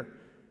you either.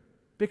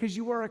 Because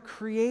you are a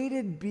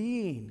created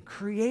being,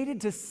 created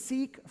to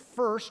seek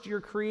first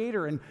your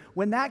Creator. And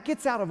when that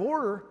gets out of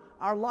order,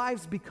 our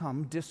lives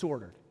become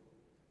disordered.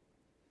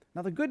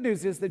 Now, the good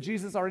news is that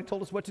Jesus already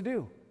told us what to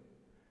do.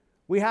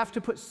 We have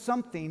to put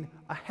something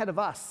ahead of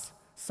us,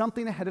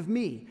 something ahead of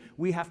me.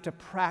 We have to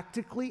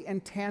practically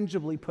and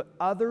tangibly put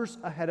others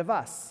ahead of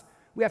us.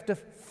 We have to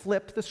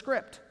flip the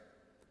script.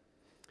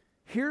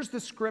 Here's the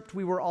script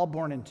we were all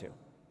born into.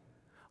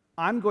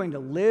 I'm going to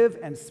live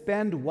and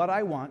spend what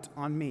I want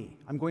on me.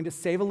 I'm going to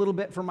save a little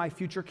bit for my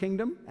future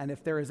kingdom, and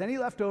if there is any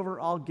left over,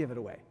 I'll give it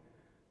away.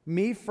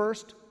 Me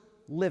first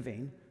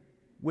living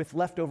with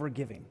leftover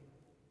giving.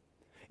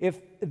 If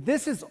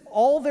this is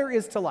all there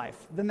is to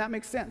life, then that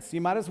makes sense.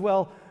 You might as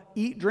well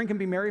eat, drink, and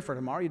be merry, for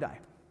tomorrow you die.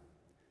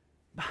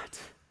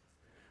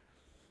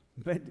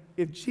 But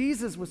if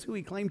Jesus was who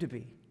he claimed to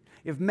be,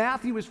 if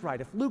Matthew was right,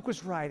 if Luke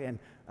was right, and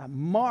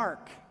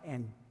Mark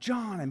and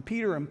John and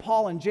Peter and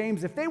Paul and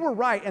James, if they were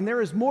right and there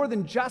is more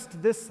than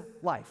just this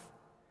life,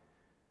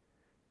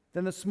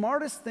 then the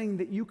smartest thing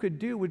that you could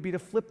do would be to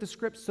flip the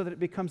script so that it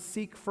becomes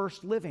seek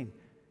first living.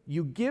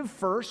 You give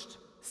first,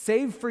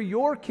 save for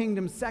your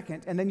kingdom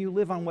second, and then you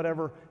live on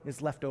whatever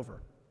is left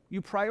over.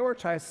 You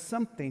prioritize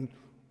something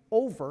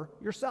over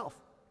yourself.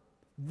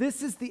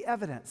 This is the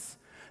evidence,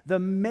 the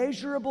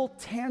measurable,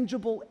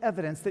 tangible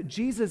evidence that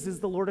Jesus is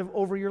the Lord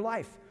over your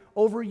life,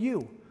 over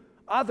you,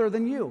 other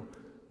than you.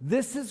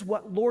 This is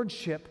what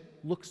lordship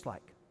looks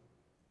like.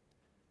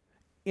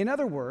 In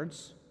other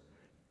words,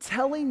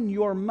 telling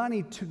your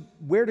money to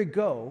where to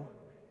go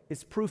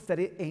is proof that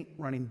it ain't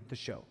running the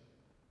show.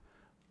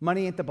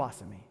 Money ain't the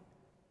boss of me.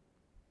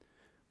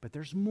 But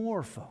there's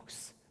more,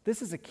 folks.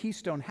 This is a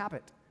keystone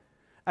habit.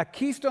 A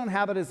keystone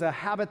habit is a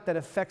habit that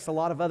affects a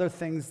lot of other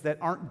things that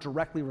aren't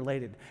directly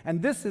related.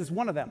 And this is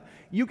one of them.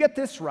 You get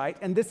this right,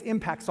 and this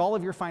impacts all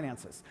of your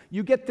finances.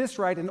 You get this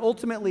right, and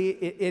ultimately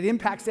it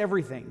impacts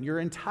everything, your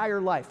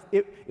entire life.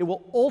 It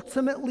will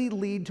ultimately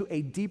lead to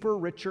a deeper,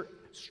 richer,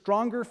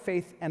 stronger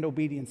faith and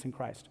obedience in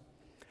Christ.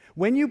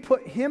 When you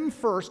put him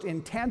first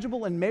in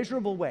tangible and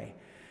measurable way,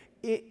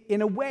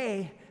 in a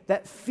way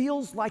that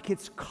feels like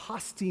it's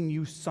costing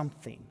you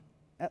something,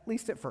 at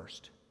least at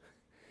first.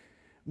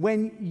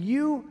 When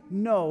you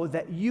know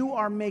that you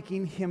are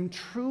making him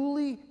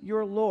truly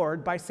your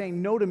Lord by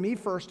saying no to me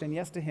first and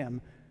yes to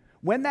him,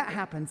 when that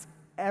happens,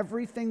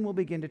 everything will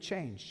begin to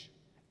change.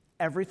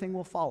 Everything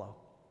will follow.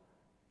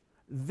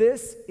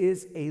 This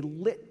is a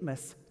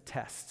litmus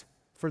test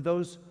for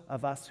those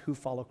of us who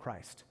follow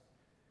Christ.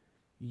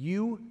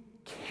 You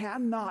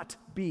cannot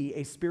be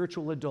a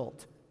spiritual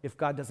adult if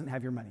God doesn't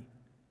have your money.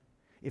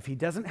 If he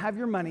doesn't have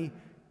your money,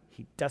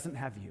 he doesn't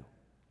have you.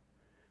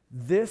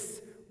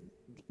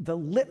 The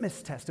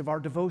litmus test of our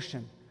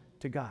devotion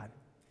to God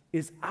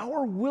is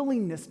our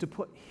willingness to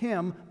put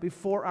him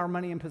before our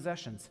money and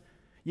possessions.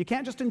 You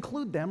can't just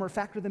include them or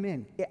factor them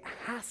in. It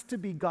has to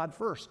be God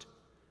first.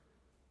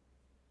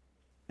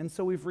 And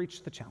so we've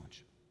reached the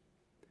challenge.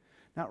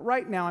 Now,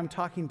 right now, I'm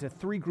talking to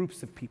three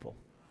groups of people.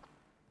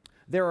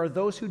 There are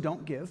those who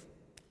don't give.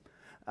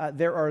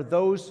 There are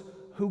those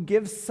who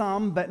give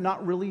some, but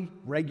not really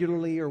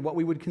regularly, or what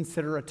we would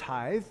consider a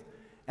tithe.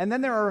 And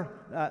then there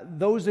are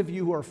those of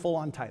you who are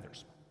full-on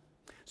tithers.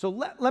 So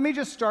let me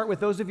just start with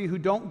those of you who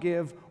don't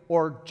give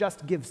or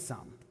just give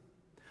some.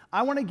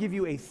 I want to give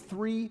you a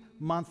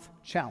 3-month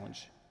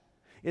challenge.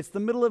 It's the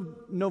middle of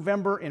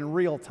November in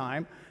real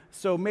time,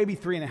 so maybe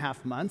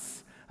 3.5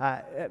 months.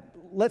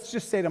 Let's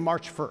just say to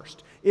March 1st.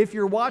 If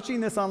you're watching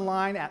this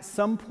online at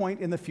some point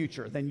in the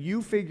future, then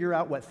you figure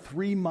out what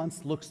 3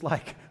 months looks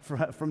like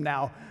from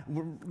now.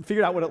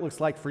 Figure out what it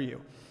looks like for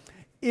you.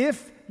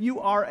 If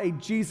you are a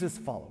Jesus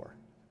follower,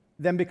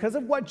 then because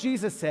of what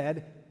Jesus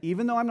said,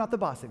 even though I'm not the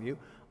boss of you,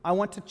 I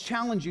want to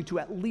challenge you to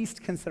at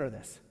least consider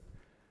this.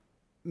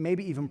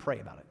 Maybe even pray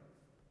about it.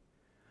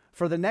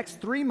 For the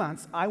next 3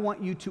 months, I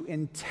want you to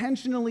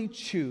intentionally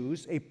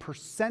choose a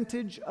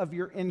percentage of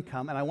your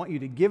income, and I want you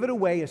to give it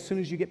away as soon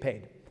as you get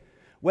paid.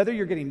 Whether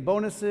you're getting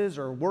bonuses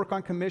or work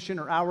on commission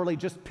or hourly,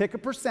 just pick a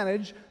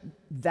percentage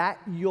that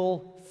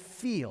you'll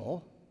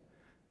feel.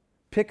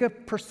 Pick a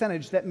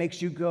percentage that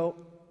makes you go,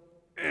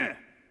 eh.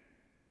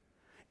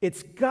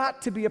 It's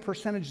got to be a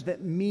percentage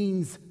that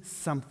means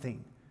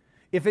something.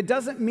 If it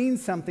doesn't mean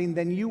something,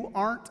 then you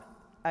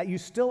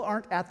still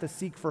aren't at the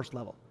seek first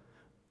level.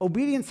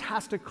 Obedience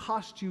has to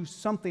cost you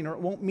something or it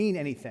won't mean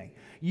anything.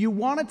 You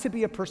want it to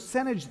be a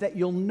percentage that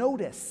you'll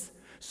notice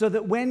so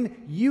that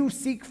when you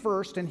seek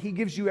first and he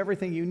gives you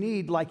everything you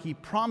need, like he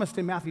promised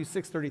in Matthew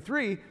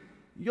 6:33,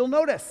 you'll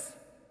notice.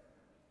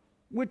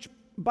 Which,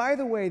 by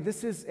the way,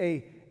 this is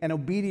an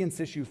obedience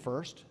issue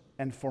first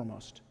and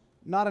foremost,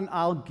 not an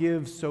I'll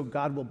give so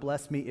God will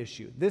bless me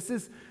issue.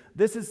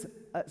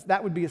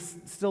 That would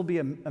still be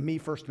a me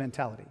first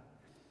mentality.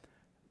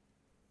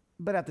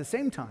 But at the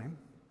same time,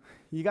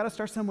 you got to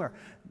start somewhere.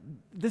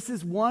 This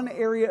is one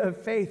area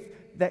of faith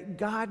that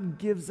God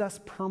gives us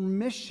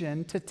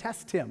permission to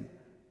test him,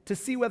 to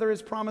see whether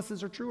his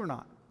promises are true or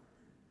not.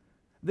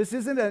 This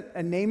isn't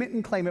a name it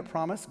and claim it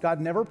promise. God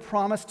never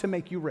promised to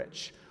make you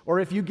rich. Or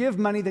if you give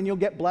money, then you'll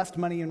get blessed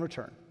money in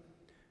return.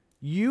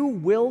 You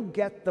will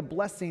get the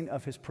blessing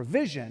of his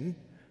provision,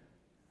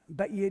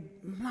 but you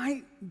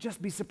might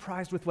just be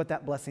surprised with what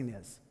that blessing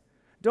is.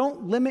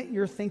 Don't limit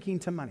your thinking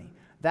to money.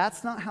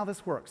 That's not how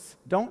this works.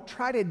 Don't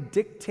try to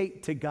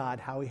dictate to God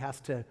how he has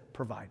to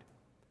provide.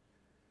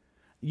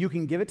 You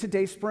can give it to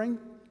Dayspring,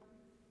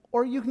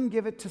 or you can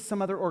give it to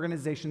some other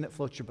organization that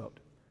floats your boat.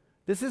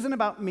 This isn't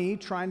about me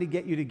trying to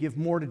get you to give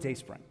more to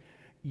Dayspring.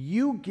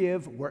 You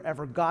give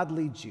wherever God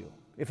leads you.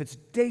 If it's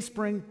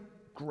Dayspring,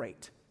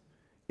 great.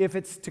 If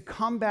it's to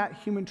combat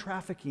human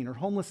trafficking or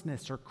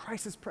homelessness or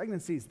crisis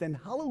pregnancies, then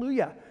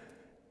hallelujah.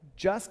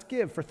 Just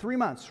give for 3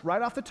 months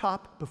right off the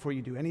top before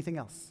you do anything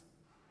else.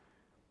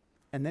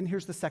 And then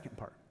here's the second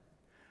part.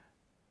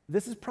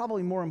 This is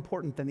probably more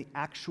important than the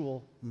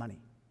actual money.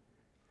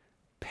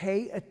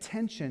 Pay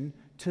attention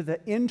to the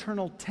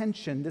internal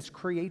tension this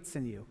creates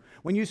in you.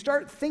 When you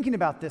start thinking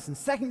about this and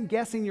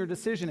second-guessing your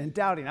decision and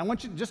doubting, I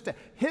want you just to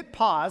hit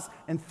pause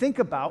and think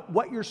about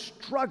what your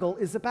struggle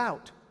is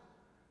about.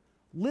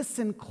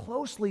 Listen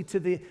closely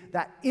to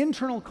that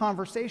internal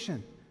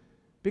conversation,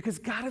 because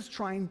God is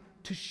trying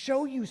to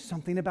show you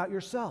something about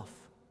yourself.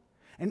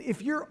 And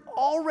if you're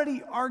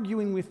already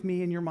arguing with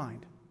me in your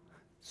mind,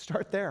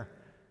 start there.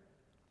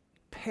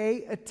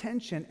 Pay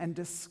attention and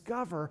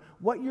discover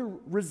what your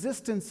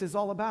resistance is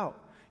all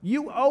about.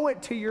 You owe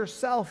it to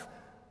yourself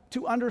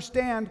to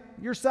understand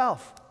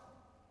yourself.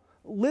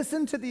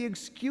 Listen to the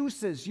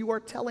excuses you are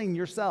telling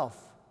yourself,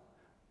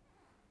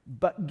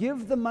 but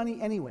give the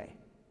money anyway.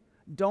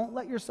 Don't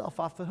let yourself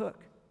off the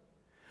hook.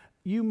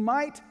 You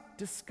might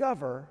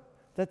discover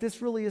that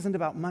this really isn't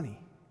about money,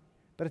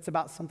 but it's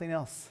about something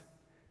else.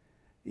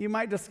 You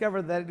might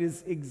discover that it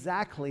is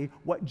exactly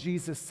what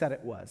Jesus said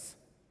it was.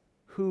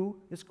 Who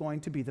is going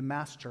to be the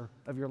master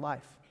of your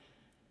life?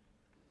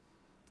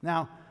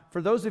 Now,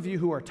 for those of you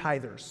who are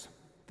tithers,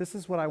 this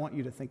is what I want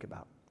you to think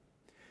about.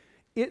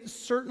 It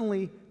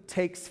certainly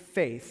takes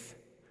faith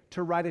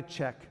to write a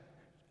check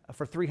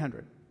for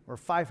 $300 or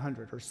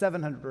 $500 or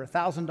 $700 or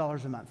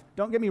 $1,000 a month.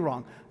 Don't get me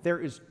wrong, there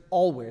is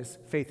always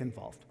faith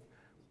involved.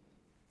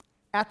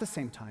 At the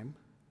same time,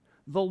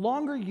 the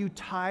longer you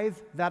tithe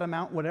that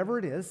amount, whatever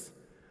it is,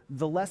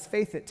 the less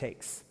faith it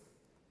takes.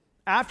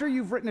 After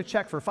you've written a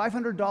check for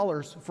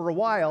 $500 for a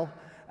while,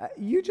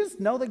 you just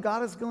know that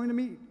God is going to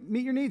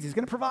meet your needs. He's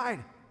going to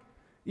provide.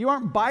 You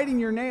aren't biting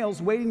your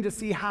nails waiting to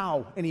see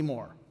how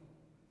anymore.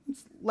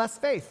 It's less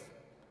faith.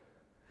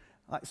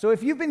 So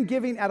if you've been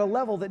giving at a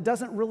level that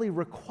doesn't really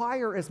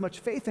require as much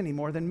faith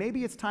anymore, then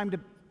maybe it's time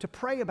to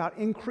pray about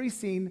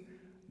increasing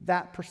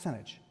that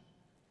percentage.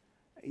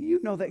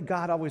 You know that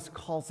God always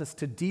calls us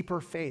to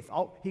deeper faith.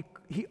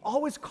 He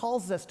always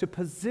calls us to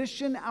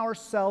position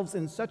ourselves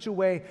in such a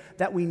way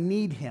that we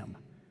need Him,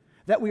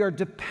 that we are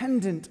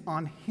dependent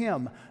on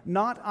Him,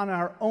 not on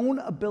our own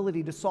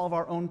ability to solve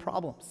our own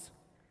problems.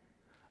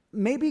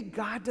 Maybe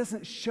God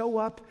doesn't show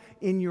up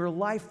in your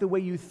life the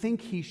way you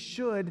think He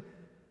should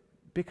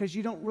because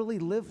you don't really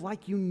live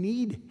like you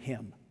need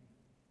Him.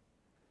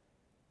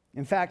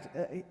 In fact,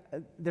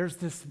 there's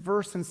this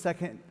verse in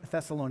 2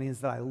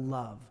 Thessalonians that I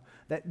love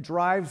that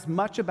drives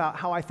much about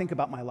how I think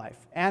about my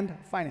life and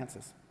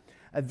finances.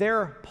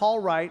 There, Paul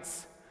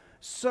writes,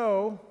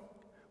 "So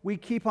we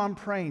keep on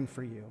praying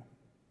for you,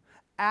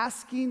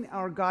 asking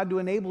our God to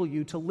enable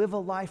you to live a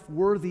life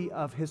worthy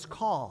of His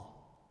call.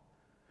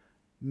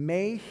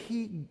 May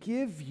He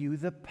give you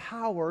the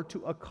power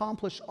to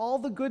accomplish all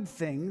the good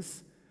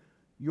things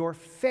your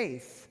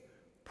faith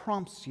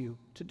prompts you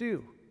to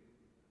do."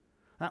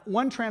 Now,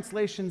 one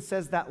translation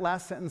says that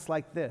last sentence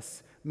like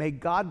this: "May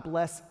God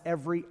bless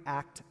every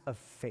act of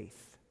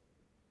faith."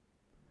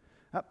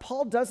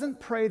 Paul doesn't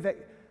pray that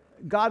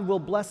God will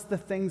bless the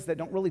things that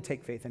don't really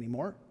take faith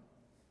anymore.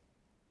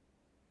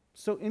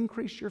 So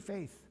increase your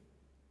faith.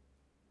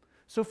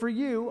 So for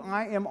you,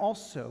 I am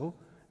also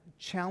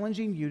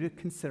challenging you to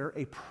consider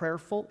a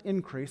prayerful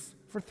increase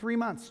for 3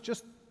 months,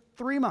 just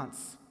 3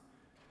 months.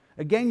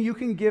 Again, you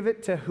can give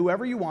it to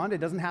whoever you want. It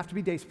doesn't have to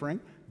be Dayspring.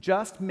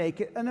 Just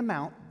make it an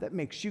amount that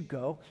makes you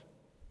go,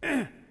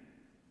 and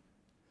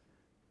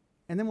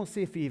then we'll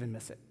see if you even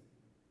miss it.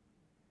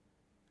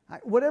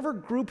 Whatever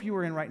group you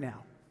are in right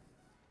now,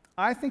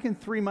 I think in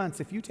 3 months,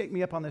 if you take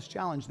me up on this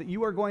challenge, that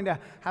you are going to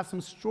have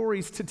some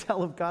stories to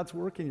tell of God's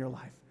work in your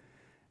life.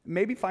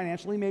 Maybe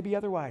financially, maybe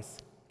otherwise.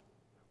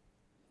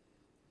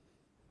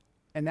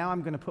 And now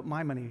I'm going to put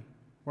my money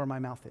where my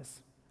mouth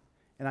is,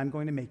 and I'm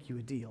going to make you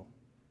a deal.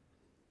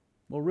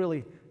 Well,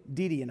 really,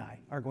 Dee Dee and I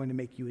are going to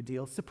make you a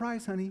deal.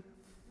 Surprise, honey.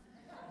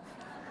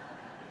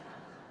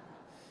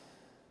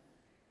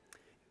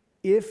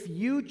 If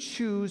you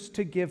choose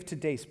to give to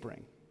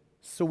Dayspring,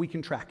 so we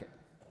can track it,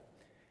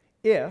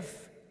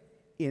 if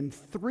in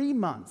 3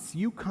 months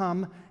you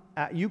come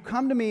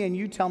to me and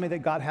you tell me that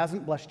God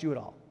hasn't blessed you at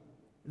all,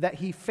 that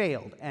He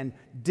failed and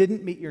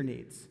didn't meet your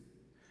needs,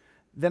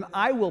 then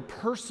I will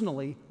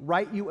personally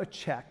write you a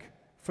check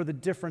for the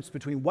difference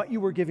between what you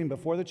were giving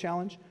before the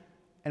challenge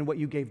and what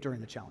you gave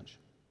during the challenge.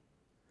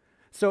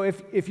 So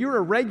if you're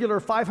a regular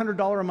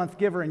 $500 a month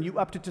giver and you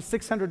upped it to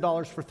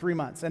 $600 for 3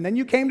 months, and then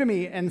you came to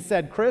me and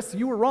said, "Chris,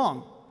 you were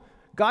wrong.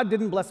 God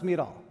didn't bless me at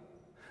all,"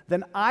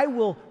 then I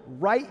will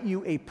write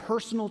you a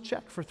personal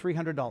check for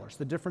 $300,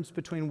 the difference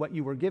between what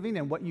you were giving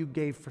and what you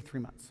gave for 3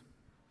 months.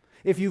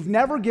 If you've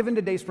never given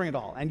to Dayspring at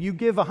all, and you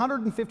give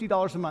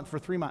 $150 a month for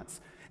 3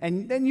 months,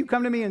 and then you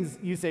come to me and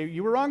you say,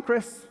 "You were wrong,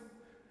 Chris,"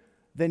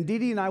 then Dee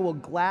Dee and I will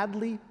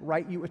gladly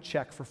write you a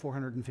check for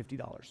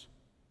 $450.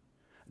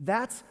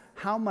 That's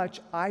how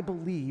much I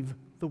believe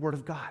the Word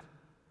of God.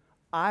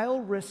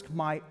 I'll risk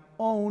my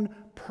own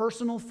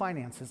personal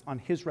finances on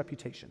his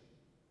reputation.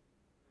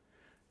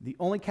 The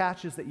only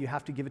catch is that you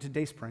have to give it to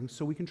Dayspring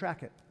so we can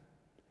track it.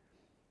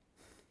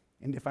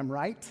 And if I'm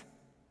right,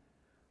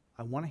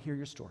 I want to hear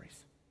your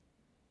stories.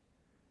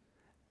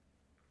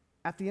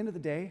 At the end of the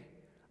day,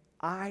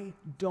 I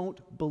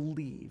don't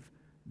believe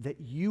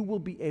that you will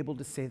be able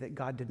to say that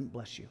God didn't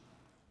bless you.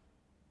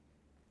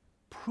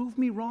 Prove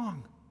me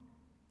wrong.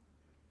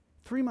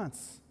 3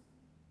 months.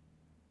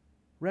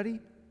 Ready,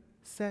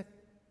 set,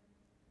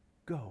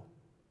 go.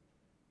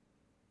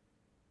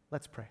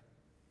 Let's pray.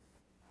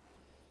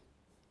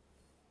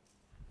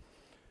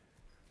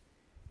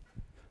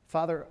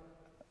 Father,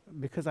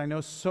 because I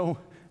know so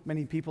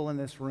many people in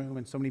this room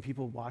and so many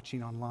people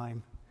watching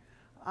online,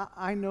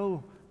 I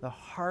know the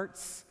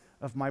hearts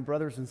of my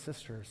brothers and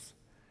sisters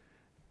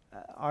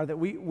are that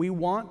we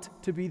want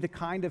to be the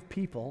kind of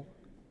people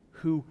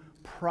who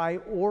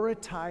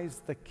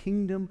prioritize the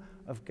kingdom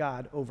of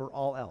God over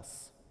all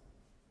else,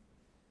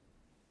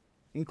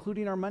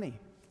 including our money.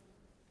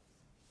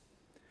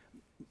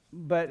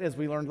 But as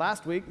we learned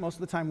last week, most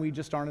of the time we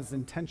just aren't as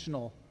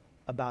intentional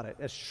about it,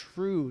 as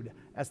shrewd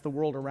as the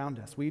world around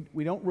us. We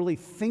don't really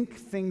think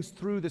things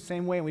through the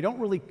same way, and we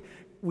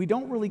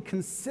don't really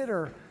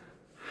consider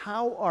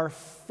how our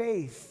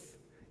faith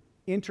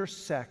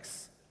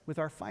intersects with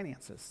our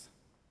finances.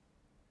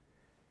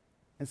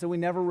 And so we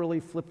never really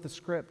flip the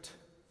script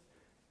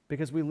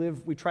because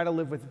we try to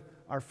live with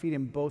our feet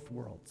in both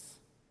worlds,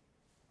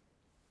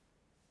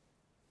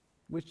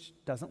 which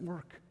doesn't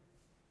work.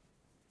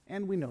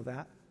 And we know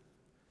that.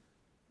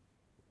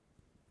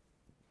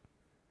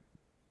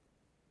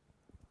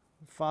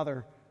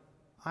 Father,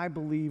 I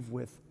believe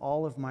with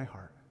all of my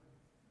heart,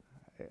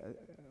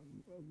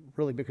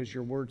 really because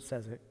your word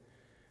says it,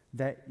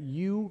 that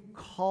you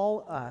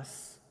call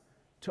us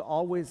to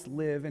always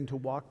live and to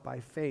walk by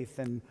faith.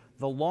 And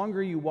the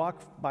longer you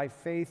walk by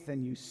faith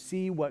and you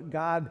see what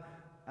God,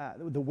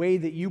 the way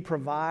that you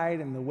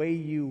provide and the way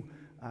you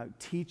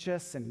teach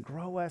us and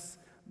grow us,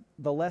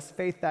 the less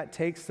faith that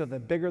takes, so the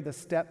bigger the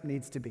step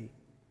needs to be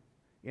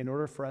in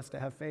order for us to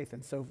have faith.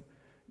 And so,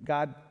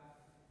 God,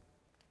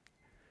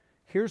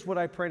 here's what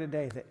I pray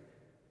today, that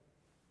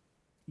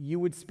you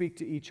would speak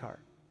to each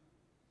heart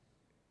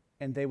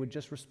and they would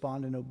just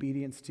respond in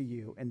obedience to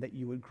you, and that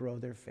you would grow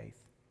their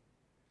faith.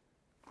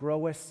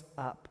 Grow us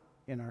up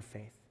in our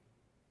faith.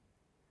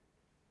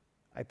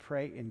 I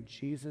pray in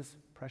Jesus'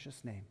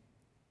 precious name.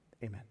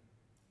 Amen.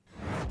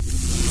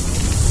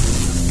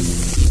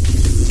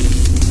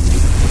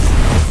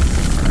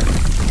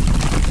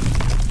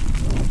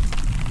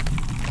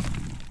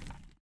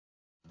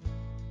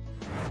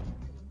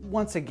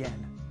 Once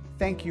again,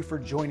 thank you for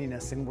joining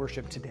us in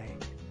worship today.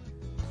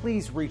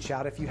 Please reach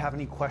out if you have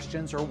any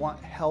questions or want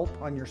help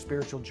on your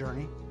spiritual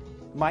journey.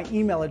 My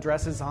email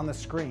address is on the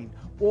screen,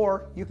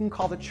 or you can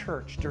call the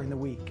church during the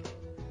week.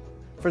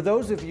 For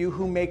those of you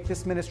who make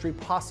this ministry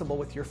possible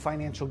with your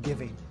financial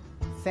giving,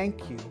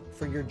 thank you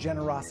for your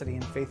generosity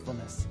and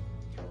faithfulness.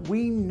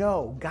 We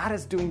know God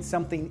is doing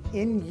something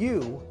in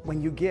you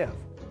when you give,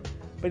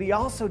 but He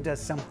also does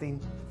something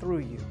through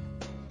you.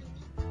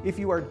 If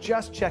you are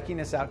just checking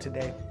us out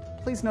today,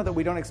 please know that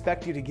we don't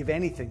expect you to give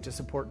anything to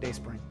support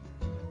Dayspring.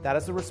 That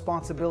is the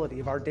responsibility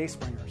of our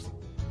Dayspringers.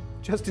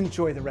 Just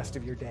enjoy the rest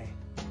of your day.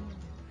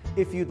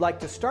 If you'd like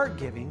to start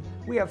giving,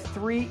 we have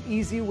 3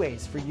 easy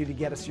ways for you to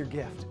get us your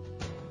gift.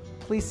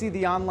 Please see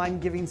the online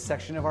giving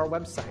section of our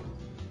website,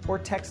 or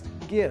text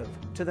GIVE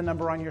to the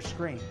number on your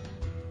screen,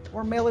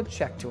 or mail a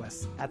check to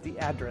us at the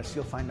address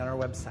you'll find on our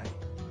website.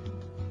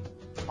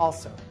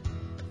 Also,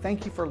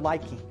 thank you for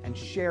liking and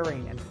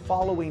sharing and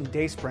following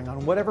Dayspring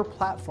on whatever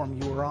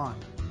platform you are on.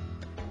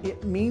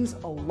 It means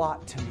a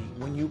lot to me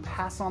when you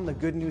pass on the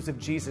good news of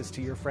Jesus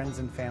to your friends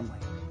and family.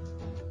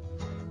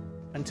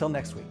 Until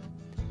next week,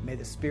 may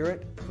the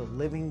Spirit of the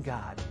living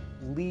God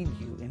lead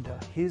you into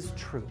His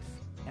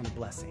truth and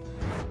blessing.